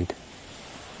studied.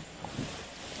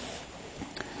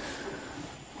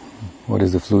 What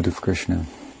is the flute of Krishna?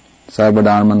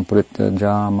 Sarvadharman Purita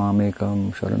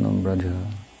Jamamekam Sharanam Braja.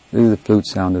 This is the flute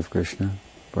sound of Krishna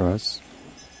for us.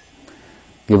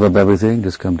 Give up everything,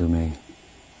 just come to me.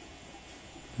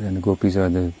 And the gopis are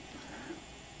the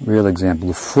real example,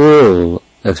 the full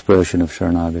expression of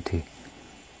Sharanagati.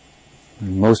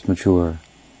 Most mature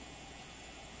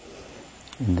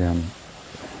in them.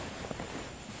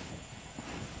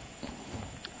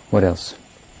 What else?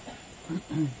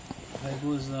 I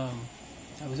was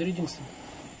reading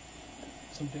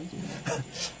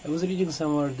I was reading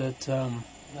somewhere that I'm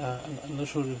not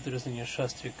sure if there is any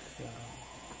Shastric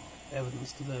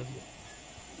evidence to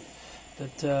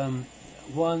that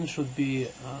one should be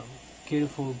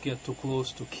careful get too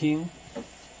close to king,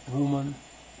 woman,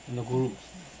 and the guru.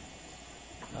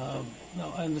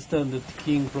 Now I understand that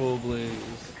king probably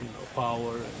is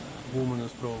power, and woman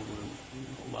is probably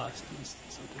lust and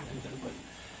something like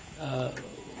that.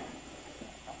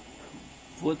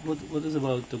 But what is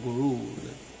about the guru?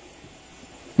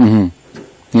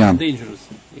 Mm-hmm. Yeah. Dangerous.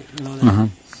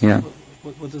 Yeah.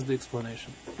 What is the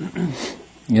explanation?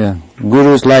 Yeah.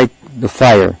 Guru is like the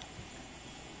fire.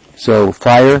 So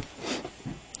fire,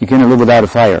 you cannot live without a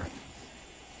fire.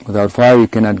 Without fire you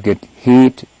cannot get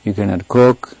heat, you cannot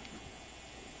cook,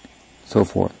 so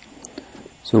forth.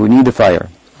 So we need the fire.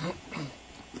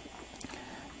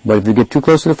 But if you get too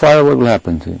close to the fire, what will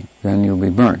happen to you? Then you'll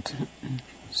be burnt.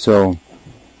 So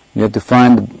you have to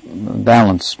find the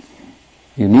balance.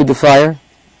 You need the fire,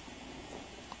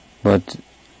 but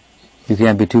you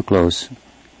can't be too close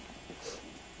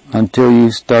until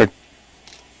you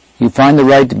find the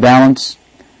right balance,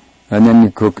 and then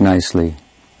you cook nicely.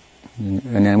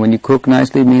 And then when you cook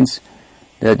nicely, it means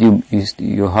that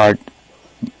your heart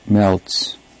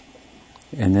melts,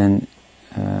 and then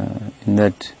in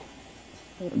that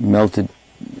melted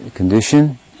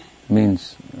condition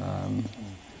means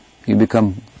you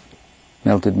become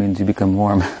melted means you become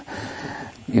warm.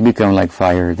 You become like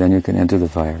fire, then you can enter the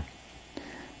fire.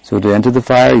 So to enter the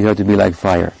fire, you have to be like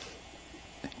fire.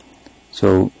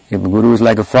 So if the Guru is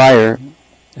like a fire,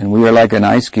 and we are like an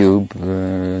ice cube,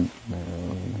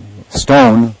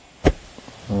 stone,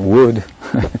 or wood,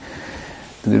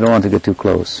 you don't want to get too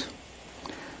close.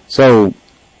 So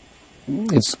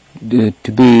it's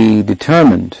to be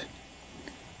determined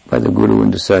by the Guru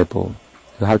and disciple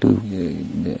how to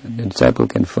the disciple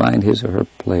can find his or her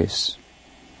place,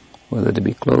 whether to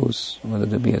be close, whether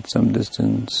to be at some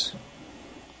distance,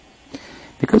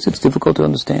 because it's difficult to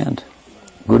understand.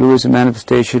 Guru is a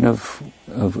manifestation of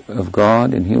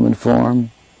God in human form.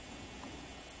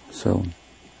 So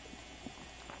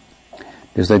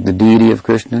there's like the deity of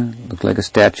Krishna, looks like a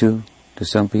statue to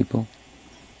some people.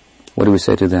 What do we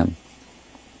say to them?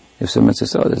 If someone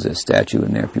says, "Oh, there's a statue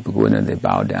in there," people go in there and they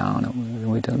bow down.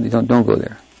 And we tell them, don't go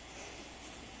there.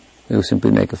 They will simply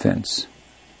make offense.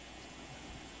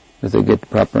 If they get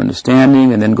proper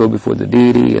understanding and then go before the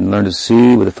deity and learn to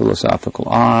see with a philosophical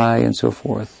eye and so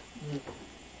forth.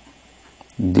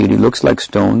 The deity looks like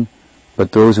stone,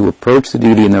 but those who approach the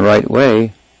deity in the right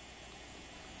way,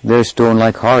 their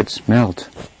stone-like hearts melt.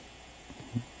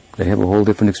 They have a whole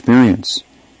different experience,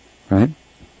 right?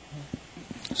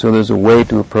 So there's a way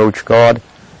to approach God.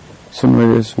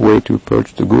 Similarly, there's a way to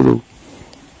approach the Guru.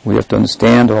 We have to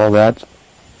understand all that,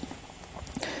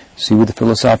 see with the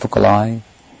philosophical eye,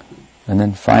 and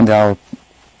then find our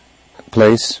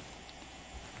place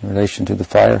in relation to the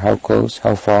fire, how close,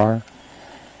 how far.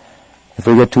 If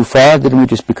we get too far, then we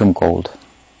just become cold.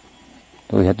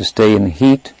 So we have to stay in the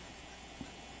heat.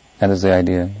 That is the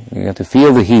idea. You have to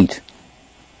feel the heat,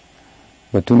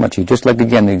 but too much heat. Just like,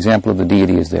 again, the example of the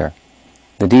deity is there.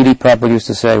 The deity Prabhupada used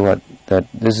to say that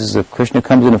this is Krishna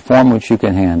comes in a form which you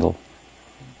can handle.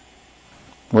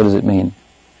 What does it mean?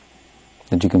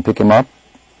 That you can pick him up?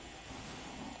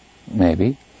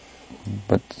 Maybe.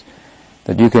 But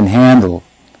that you can handle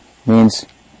means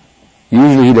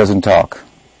usually he doesn't talk.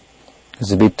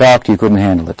 Because if he talked, you couldn't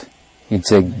handle it. He'd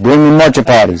say, bring me more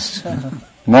chapatis,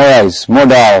 more rice, more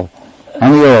dal,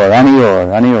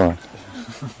 aniyor.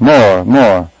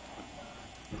 More.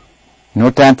 No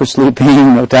time for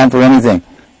sleeping, no time for anything.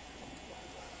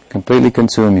 Completely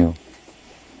consume you.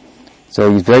 So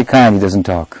he's very kind, he doesn't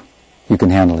talk. You can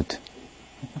handle it.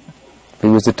 If he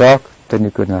was to talk, then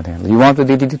you could not handle it. You want the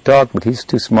deity to talk, but he's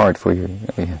too smart for you.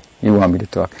 You want me to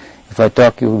talk. If I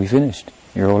talk, you will be finished.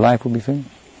 Your whole life will be finished.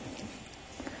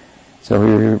 So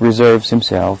he reserves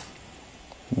himself.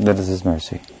 That is his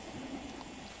mercy.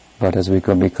 But as we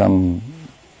can become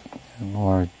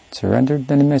more surrendered,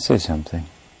 then he may say something.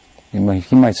 He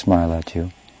might smile at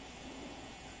you.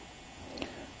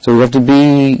 So we have to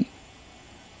be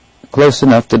close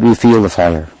enough that we feel the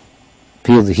fire,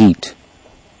 feel the heat.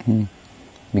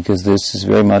 Because this is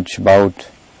very much about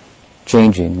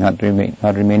changing, not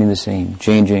remaining the same,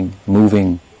 changing,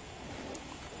 moving,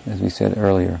 as we said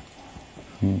earlier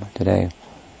today.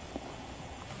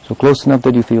 So close enough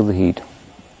that you feel the heat.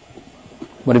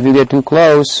 But if you get too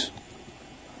close,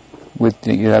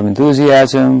 you have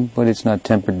enthusiasm, but it's not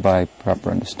tempered by proper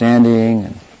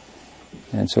understanding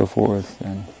and so forth,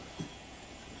 and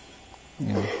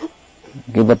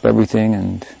give up everything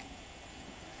and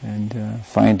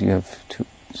find you have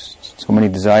so many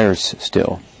desires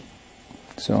still.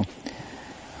 So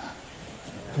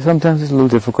sometimes it's a little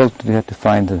difficult. We have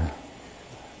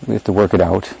to work it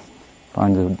out,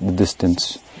 find the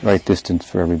distance, right distance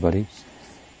for everybody.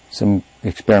 Some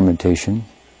experimentation,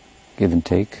 give and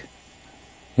take.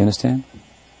 You understand?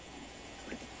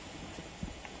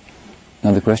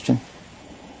 Another question?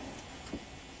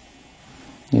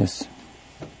 Yes.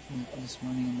 This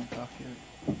morning in the talk,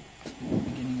 at the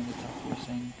beginning of the talk, you were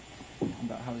saying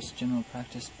about how it's general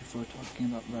practice before talking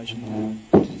about Raj Lila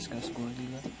to discuss Gaur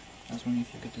Lila. I was wondering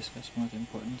if you could discuss more of the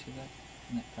importance of that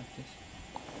in that practice.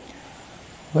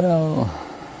 Well,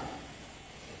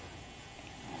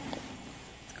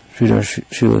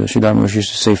 Sridhar Maharaj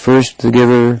used to say first the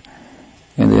giver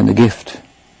and then the gift.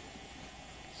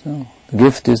 So the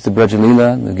gift is the Braja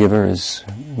Lila, the giver is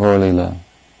Gaur Lila.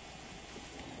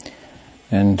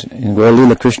 And in Gaur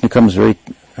Lila, Krishna comes very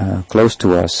close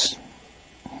to us,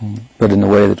 but in a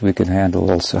way that we can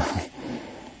handle also.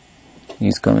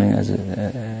 He's coming as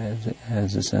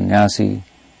a sannyasi,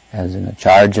 as an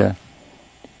acharya, to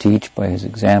teach by his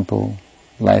example,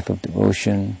 life of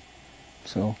devotion.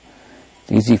 So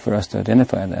it's easy for us to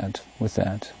identify that with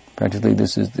that. Practically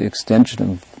this is the extension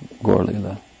of Gaur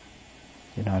Lila.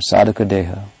 In our sadhaka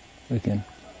deha, we can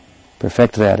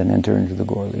perfect that and enter into the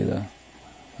Gaur Lila.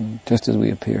 Just as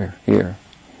we appear here,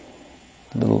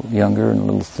 a little younger and a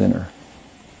little thinner.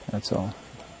 That's all.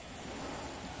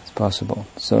 It's possible.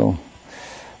 So,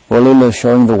 Gaur Lila is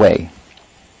showing the way.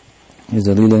 Is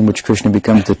a Lila in which Krishna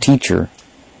becomes the teacher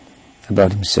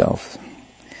about himself.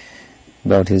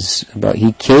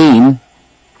 He came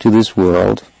to this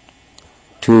world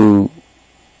to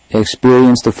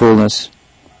experience the fullness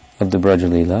of the Braja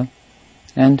Lila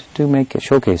and to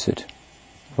showcase it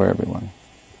for everyone.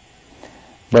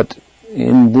 But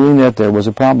in doing that, there was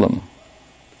a problem.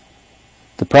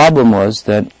 The problem was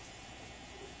that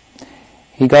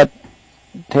he got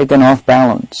taken off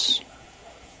balance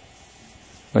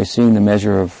by seeing the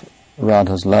measure of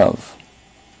Radha's love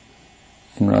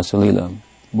in Rasa Lila.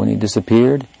 When he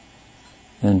disappeared,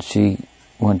 and she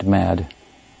went mad.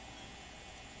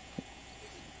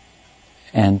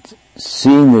 And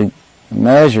seeing the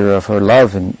measure of her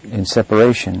love in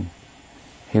separation,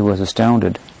 he was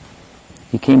astounded.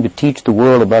 He came to teach the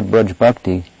world about Braj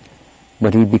Bhakti,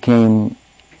 but he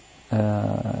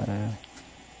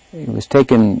was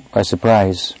taken by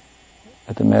surprise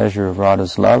at the measure of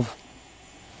Radha's love,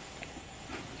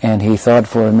 and he thought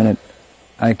for a minute,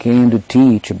 I came to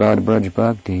teach about Braj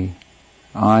Bhakti.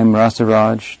 I'm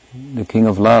Rasaraj, the king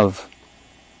of love.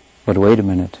 But wait a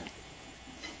minute.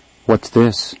 What's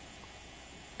this?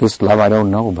 This love I don't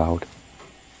know about.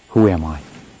 Who am I?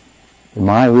 Am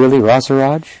I really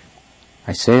Rasaraj?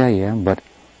 I say I am, but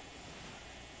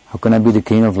how can I be the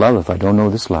king of love if I don't know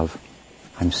this love?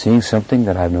 I'm seeing something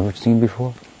that I've never seen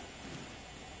before.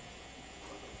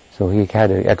 So he had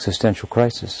an existential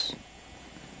crisis.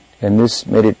 And this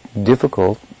made it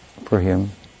difficult for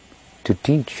him to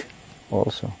teach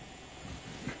also.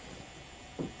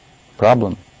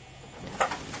 Problem.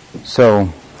 So,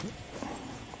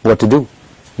 what to do?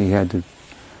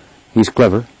 He's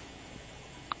clever.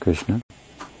 Krishna.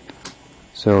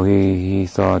 So he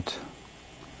thought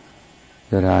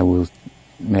that I will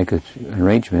make an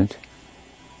arrangement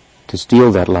to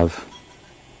steal that love.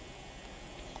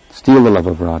 Steal the love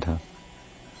of Radha.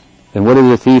 And what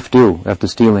does a thief do after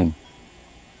stealing?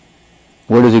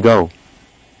 Where does he go?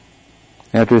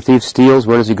 After a thief steals,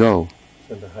 where does he go?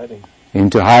 Into hiding.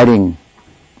 Into hiding.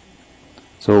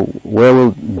 So where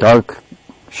will dark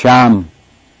Sham,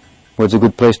 what's a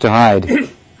good place to hide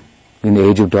in the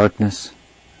age of darkness?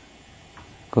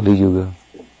 Kali Yuga.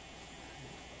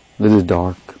 It is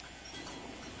dark.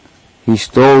 He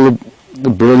stole the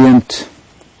brilliant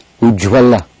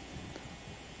Ujjvala,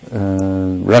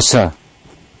 rasa,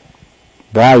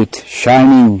 bright,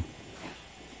 shining,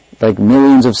 like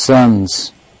millions of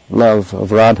suns, love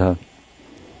of Radha.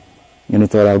 And he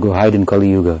thought, I'll go hide in Kali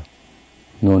Yuga.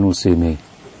 No one will see me.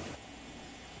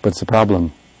 But it's a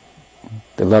problem.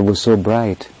 The love was so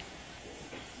bright.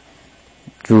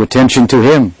 Drew attention to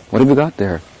him. What have you got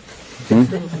there?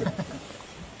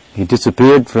 He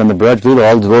disappeared from the Braj Leela.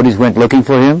 All the devotees went looking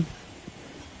for him.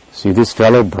 See this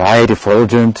fellow, bright,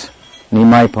 effulgent,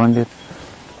 Nimai Pandit.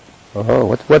 Oh,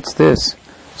 what's this?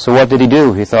 So what did he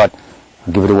do? He thought,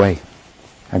 I'll give it away.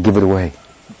 I'll give it away.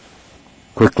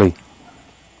 Quickly.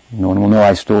 No one will know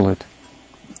I stole it.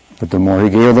 But the more he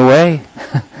gave it away,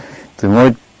 the more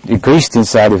it increased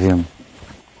inside of him.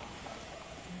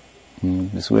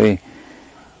 This way,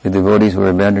 the devotees were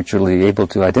eventually able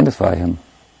to identify him.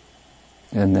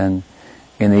 And then,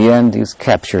 in the end, he was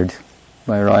captured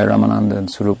by Rai Ramananda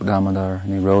and Swarup Damodar,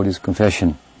 and he wrote his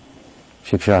confession,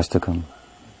 Shikshastakam.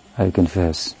 I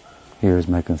confess. Here is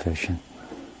my confession.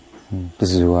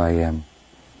 This is who I am.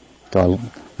 So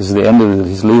this is the end of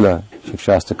his Leela.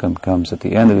 Shikshastakam comes at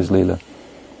the end of his Leela.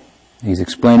 He's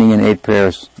explaining in 8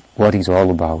 prayers what he's all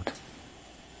about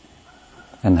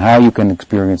and how you can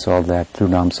experience all that through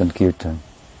Nam Sankirtan.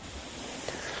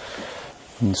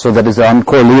 And so that is the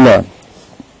encore Leela.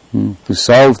 To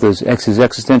solve his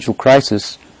existential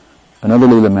crisis, another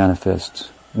Leela manifests,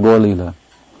 Gaur Leela,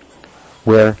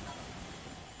 where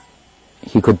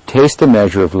he could taste the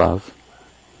measure of love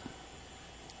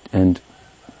and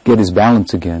get his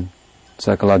balance again,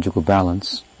 psychological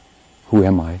balance. Who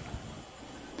am I?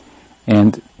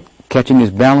 And catching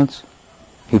his balance,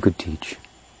 he could teach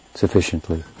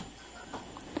sufficiently.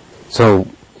 So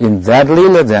in that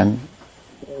Leela then,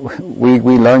 we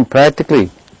learn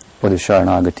practically what is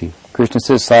Sharanagati. Krishna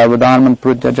says, Sarvadharman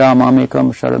Prujaja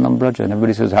Mamekam Sharanam Braja. And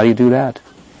everybody says, how do you do that?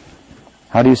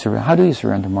 How do you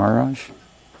surrender, Maharaj?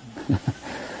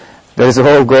 There's a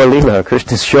whole Gaur Leela.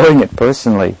 Krishna is showing it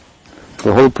personally,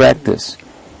 the whole practice.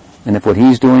 And if what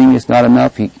he's doing is not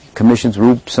enough, he commissions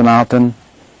Rup Sanatan,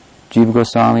 Jiva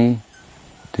Goswami,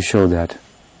 to show that.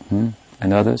 And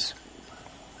others,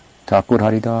 Thakur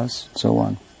Haridas, so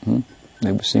on.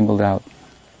 They were singled out.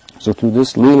 So through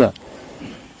this Leela,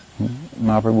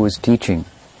 Mahaprabhu is teaching.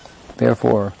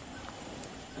 Therefore,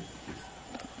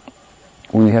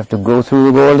 we have to go through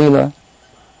the Gaur Leela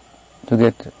to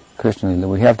get Krishna Leela.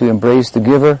 We have to embrace the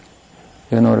giver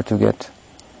in order to get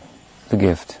the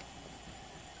gift.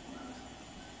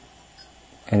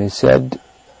 And it said,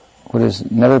 what has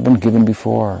never been given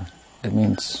before. It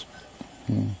means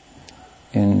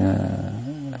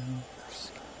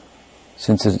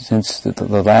since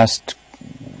the last,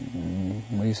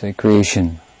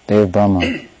 creation, day of Brahma,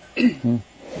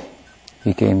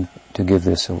 he came to give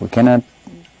this. So we cannot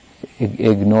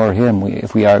ignore him.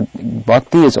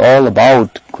 Bhakti is all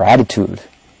about gratitude.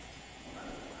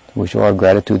 We show our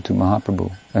gratitude to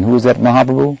Mahaprabhu. And who is that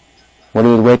Mahaprabhu? What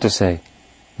do we wait to say?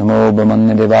 Namo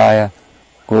Brahmanya Devaya,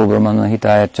 Go Brahmana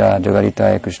Hitaya Cha,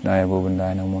 Jagaritaya Krishnaya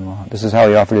Govindaya Namo Namaha. This is how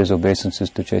he offered his obeisances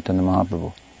to Chaitanya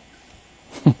Mahaprabhu.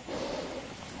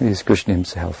 He is Krishna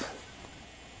himself.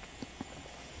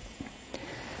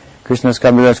 Krishnadas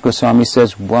Kaviraj Goswami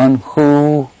says, one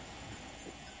who,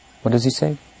 what does he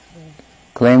say?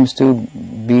 Claims to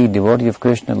be devotee of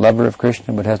Krishna, lover of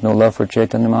Krishna, but has no love for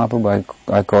Chaitanya Mahaprabhu,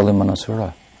 I call him an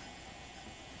asura.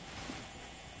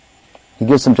 He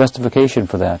gives some justification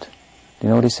for that. Do you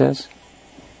know what he says?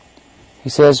 He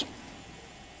says,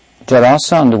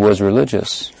 Jarasandha was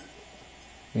religious.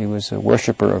 He was a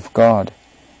worshipper of God.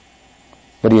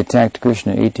 But he attacked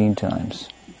Krishna 18 times.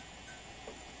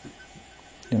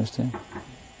 You understand?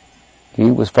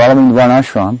 He was following the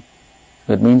Varnashram.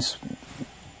 That means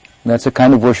that's a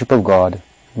kind of worship of God.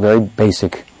 Very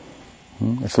basic.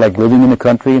 It's like living in the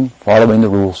country and following the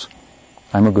rules.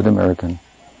 I'm a good American.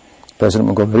 President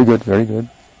will go, very good, very good.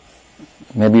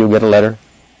 Maybe you'll get a letter.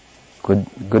 Good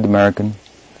American.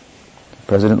 The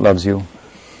President loves you.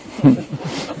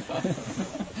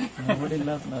 Nobody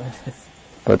loves nowadays.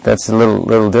 But that's a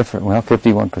little different. Well,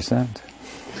 51%.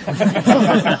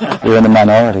 You're in the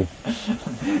minority.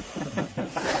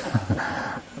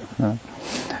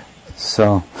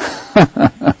 So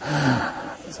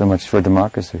much for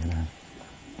democracy.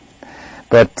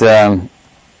 But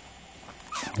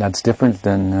that's different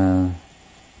than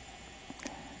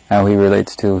how he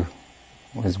relates to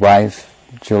his wife,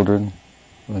 children,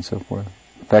 and so forth.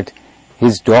 In fact,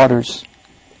 his daughters,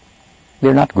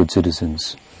 they're not good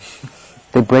citizens.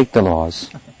 They break the laws.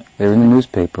 They're in the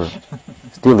newspaper.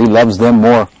 Still, he loves them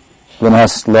more than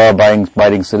us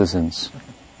law-abiding citizens,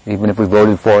 even if we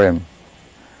voted for him.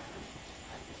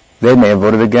 They may have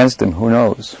voted against him. Who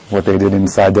knows what they did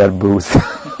inside that booth.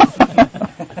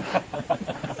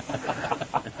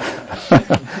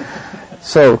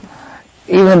 So,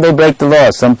 even if they break the law,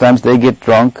 sometimes they get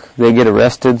drunk, they get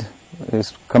arrested, they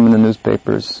come in the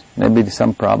newspapers, maybe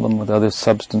some problem with other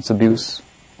substance abuse.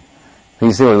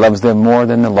 He still loves them more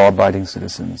than the law-abiding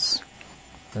citizens.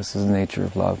 This is the nature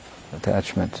of love,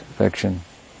 attachment, affection.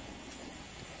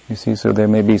 You see, so there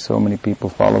may be so many people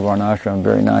follow Varnashram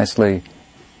very nicely.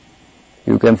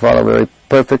 You can follow very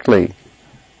perfectly.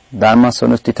 Dharma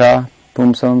sonustita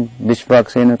pumsam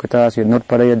vishvaksena katasya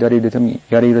nutparaya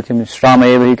yaridatam shrama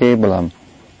hi kevalam.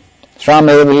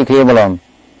 Shrama hi kevalam.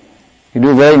 You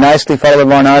do very nicely follow the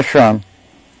Varnashram,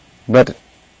 but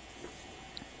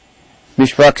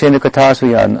vishvaksena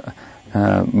katasya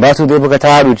Vasudeva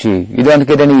Katha Ruchi. You don't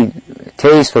get any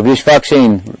taste for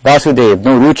Vishvakshen, Vasudev,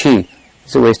 no Ruchi.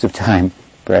 It's a waste of time,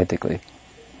 practically.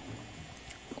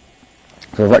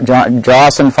 So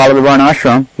Jason followed the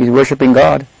Varnashram. He's worshipping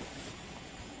God.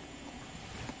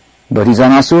 But he's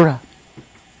an Asura.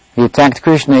 He attacked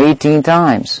Krishna 18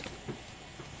 times.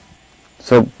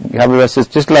 So Yahavira says,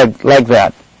 just like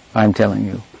that, I'm telling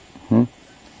you.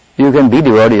 You can be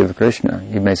devotee of Krishna,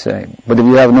 you may say. But if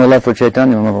you have no love for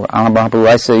Chaitanya, Mahaprabhu,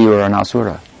 I say you are an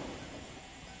Asura.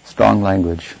 Strong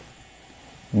language.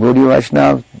 Gaudiya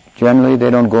Vaishnava, generally they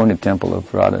don't go in the temple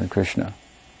of Radha and Krishna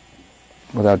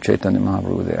without Chaitanya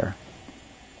Mahaprabhu there.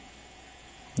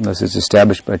 Unless it's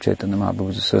established by Chaitanya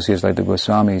Mahaprabhu's associates like the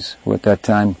Goswamis, who at that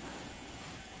time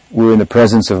were in the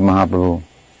presence of Mahaprabhu.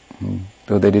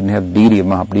 Though they didn't have deity of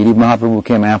Mahaprabhu. Deity of Mahaprabhu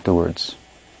came afterwards.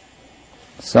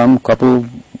 Some couple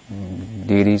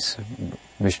deities,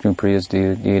 Vishnu Priya's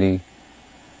deity,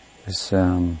 is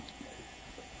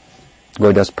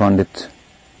Gaudas Pandit,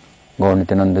 Gaur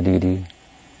Nityananda deity,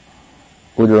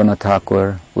 Udrona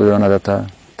Thakur,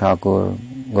 Udronadatta Thakur,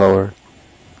 Gaur,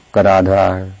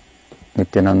 Gadadhar,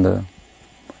 Nityananda,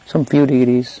 some few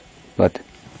deities, but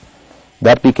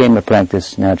that became a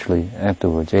practice naturally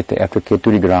afterwards, after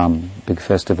Keturigram, big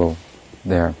festival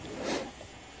there.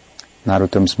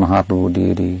 Narottam's Mahaprabhu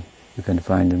deity, you can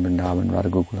find in Vrindavan, Radha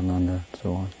Gokulananda,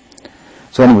 so on.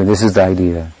 So anyway, this is the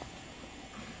idea.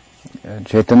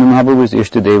 Chaitanya Mahaprabhu is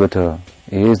Ishta Devata.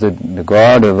 He is the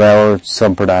God of our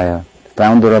Sampradaya,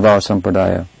 founder of our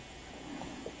Sampradaya.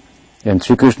 And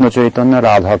Sri Krishna Chaitanya,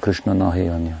 Radha Krishna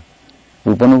Nahi Anya.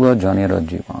 Rupanuga Janira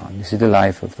Jivan. This is the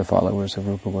life of the followers of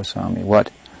Rupa Goswami. What?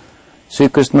 Sri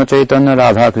Krishna Chaitanya,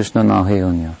 Radha Krishna Nahi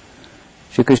Anya.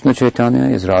 Sri Krishna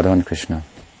Chaitanya is Radha and Krishna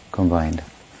combined.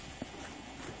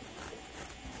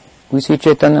 We see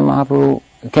Chaitanya Mahaprabhu.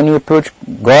 Can you approach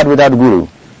God without Guru?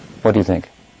 What do you think?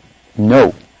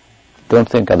 No. Don't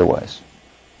think otherwise.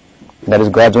 That is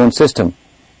God's own system.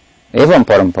 Evam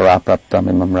parampara praptam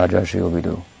imam rajarshio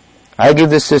vidu. I give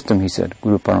this system, he said,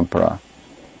 Guru Parampara.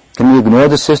 Can we ignore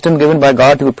the system given by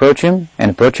God to approach Him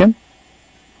and approach Him?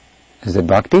 Is it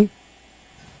bhakti?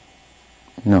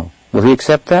 No. Will He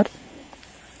accept that?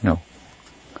 No.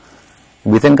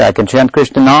 We think I can chant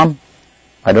Krishna Nam,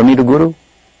 I don't need a guru.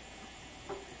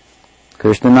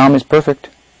 Krishna Nam is perfect.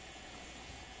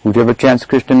 Whoever chants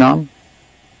Krishna Nam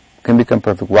can become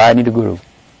perfect. Why I need a guru?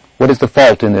 What is the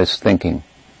fault in this thinking?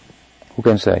 Who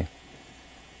can say?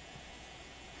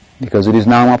 Because it is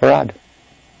Nam Aparad.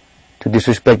 To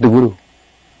disrespect the Guru.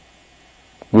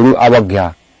 Guru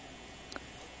Avagya.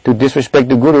 To disrespect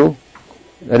the Guru,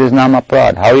 that is Nam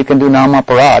Aparad. How you can do Nam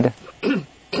Aparad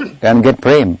and get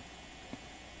prem?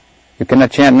 You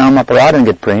cannot chant Nam Aparad and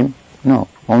get prem. No,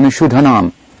 only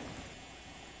Shuddhanam.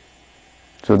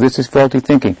 So this is faulty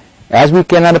thinking. As we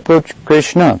cannot approach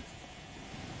Krishna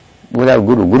without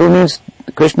Guru. Guru means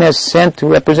Krishna is sent to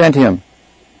represent Him.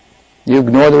 You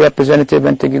ignore the representative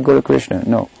and think you go to Krishna.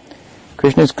 No.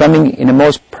 Krishna is coming in the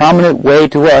most prominent way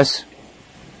to us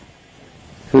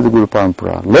through the Guru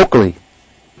Parampara. Locally,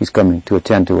 He's coming to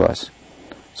attend to us.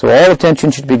 So all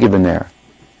attention should be given there.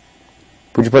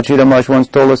 Pujapad Sridhar Maharaj once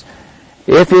told us,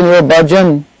 if in your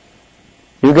bhajan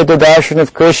you get the darshan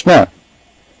of Krishna,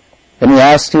 and He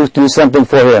asks you to do something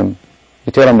for Him,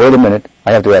 You tell him, wait a minute,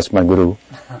 I have to ask my Guru.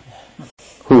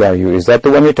 Who are you? Is that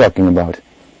the one you're talking about?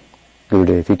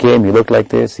 Gurudev. He came, he looked like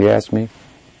this, he asked me.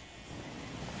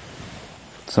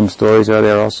 Some stories are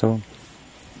there also.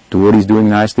 Devotees doing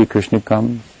nicely, Krishna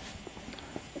comes.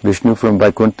 Vishnu from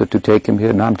Vaikuntha to take him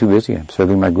here. No, I'm too busy. I'm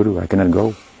serving my Guru. I cannot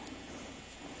go.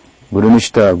 Guru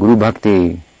Nishta, Guru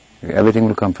Bhakti, everything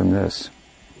will come from this.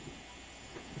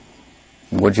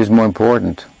 Which is more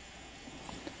important?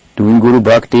 Doing Guru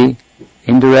Bhakti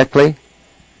indirectly,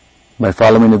 by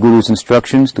following the Guru's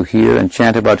instructions to hear and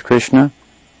chant about Krishna,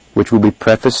 which will be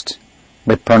prefaced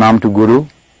by pranam to Guru,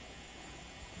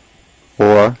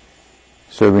 or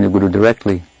serving the Guru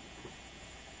directly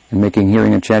and making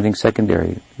hearing and chanting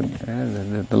secondary.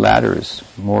 The latter is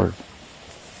more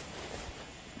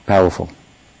powerful.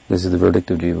 This is the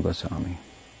verdict of Jiva Goswami.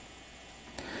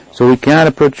 So we cannot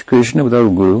approach Krishna without a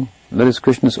Guru. That is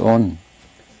Krishna's own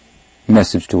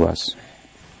message to us.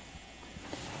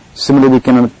 Similarly, we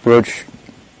cannot approach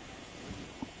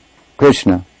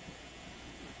Krishna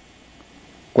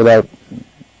without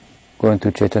going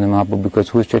to Chaitanya Mahaprabhu, because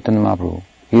who is Chaitanya Mahaprabhu?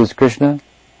 He is Krishna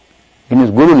in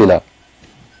his Guru Lila.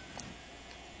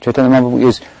 Chaitanya Mahaprabhu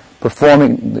is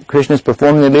performing, Krishna is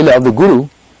performing the Lila of the Guru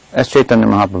as Chaitanya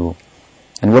Mahaprabhu.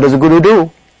 And what does the Guru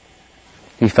do?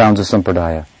 He founds a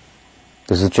Sampradaya.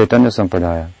 This is Chaitanya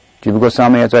Sampradaya. Jiva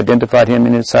Goswami has identified him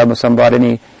in his Sarva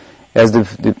Sambhadini as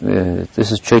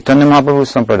this is Chaitanya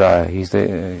Mahaprabhu's Sampradaya. He's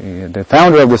the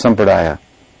founder of the Sampradaya.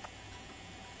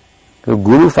 The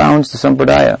Guru founds the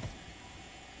Sampradaya.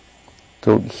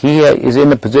 So he is in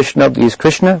the position of, he is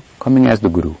Krishna coming as the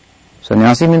Guru.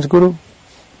 Sannyasi means Guru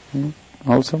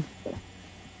also.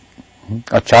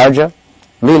 Acharya,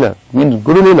 Lila, means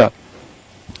Guru Lila.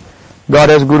 God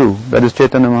as Guru, that is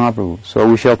Chaitanya Mahaprabhu. So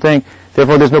we shall think,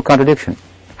 therefore there is no contradiction.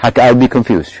 How can I be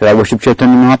confused? Should I worship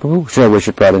Chaitanya Mahaprabhu? Should I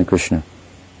worship Radha and Krishna?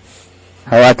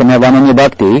 How I can have Ananya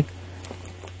Bhakti,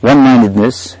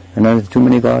 one-mindedness, and not too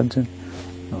many gods?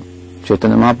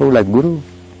 Chaitanya Mahaprabhu like Guru,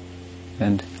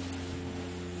 and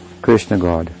Krishna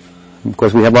God. Of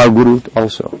course we have our Guru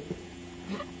also.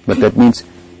 But that means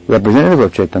representative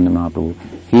of Chaitanya Mahaprabhu.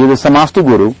 He is the Samasti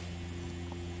Guru,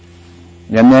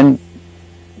 and then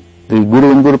the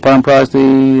Guru in Guru Parampara is the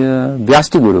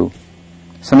Vyasti Guru.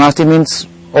 Samasti means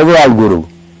overall Guru,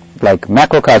 like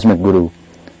macrocosmic Guru.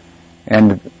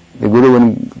 And the Guru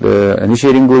and the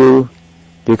initiating Guru,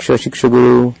 Diksha Shiksha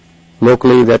Guru,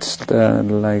 locally that's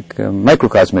like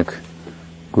microcosmic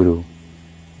Guru.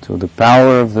 So the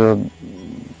power of the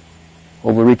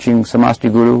overreaching Samasti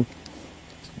Guru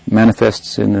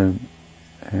manifests in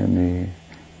the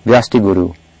Vyasti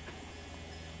Guru,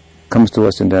 comes to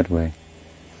us in that way.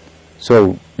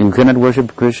 So you cannot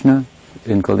worship Krishna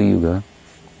in Kali Yuga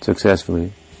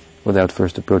successfully without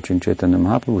first approaching Chaitanya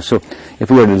Mahaprabhu. So if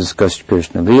we were to discuss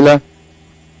Krishna Lila,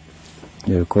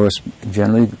 there are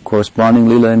generally corresponding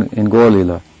Lila in Gaur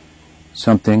Lila.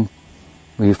 Something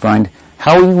we find,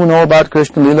 how you know about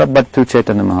Krishna Lila but through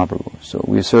Chaitanya Mahaprabhu. So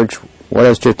we search, what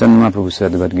has Chaitanya Mahaprabhu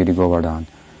said about Giri Govardhan?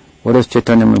 What has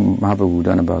Chaitanya Mahaprabhu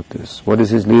done about this? What is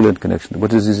his Lila in connection?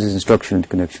 What is his instruction in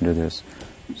connection to this?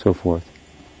 So forth.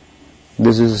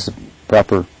 This is a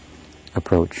proper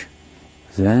approach.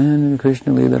 Then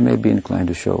Krishna Lila may be inclined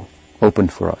to show, open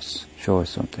for us, show us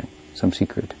something, some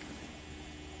secret.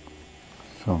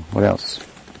 So, what else?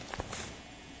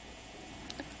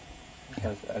 I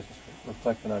was just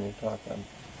reflecting on your talk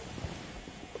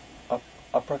on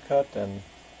Aprakata and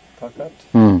Prakat,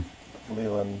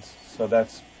 Leelands. So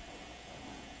that's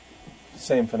the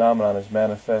same phenomenon is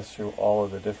manifest through all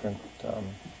of the different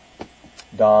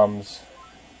Dhams,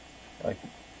 like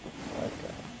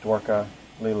Dwarka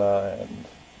Lila and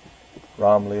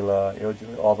Ram Lila, Yogi,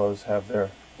 all those have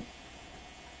their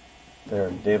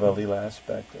Deva Lila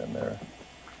aspect and their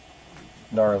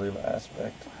Nara Lila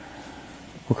aspect.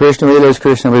 Well, Krishna Lila is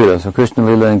Krishna Lila. So Krishna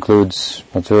Lila includes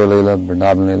Mathura Lila,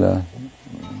 Vrindavan Lila,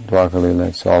 Dwarka Lila.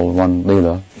 It's all one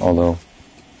Lila, although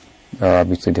there are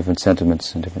obviously different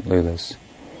sentiments and different Lilas.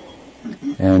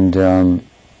 And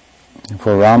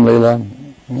for Ram Lila,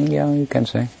 yeah, you can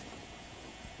say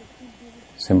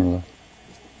similar.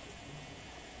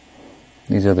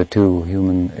 These are the two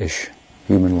human-ish,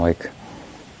 human-like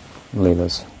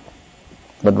Leelas.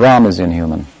 But Ram is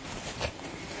inhuman.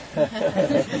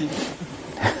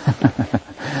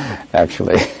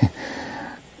 Actually,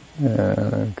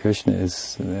 Krishna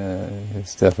is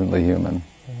definitely human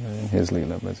in his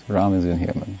Leela, but Ram is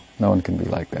inhuman. No one can be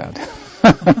like that.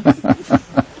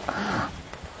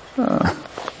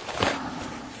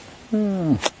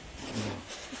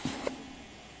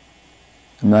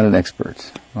 I'm not an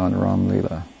expert on Ram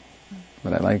Leela,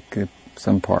 but I like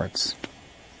some parts.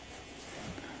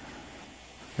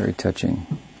 Very touching.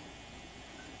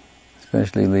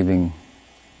 Especially leaving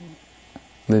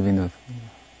the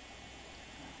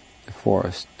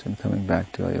forest and coming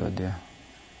back to Ayodhya.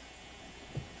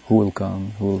 Who will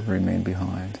come? Who will remain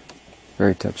behind?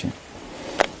 Very touching.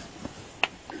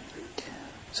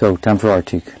 So, time for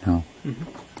Artik now.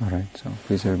 All right, so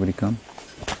please everybody come.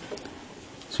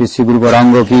 Sri Sri Guru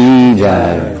Gauranga ki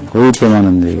jai. Guru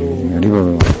Premanande. Hari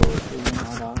Bol.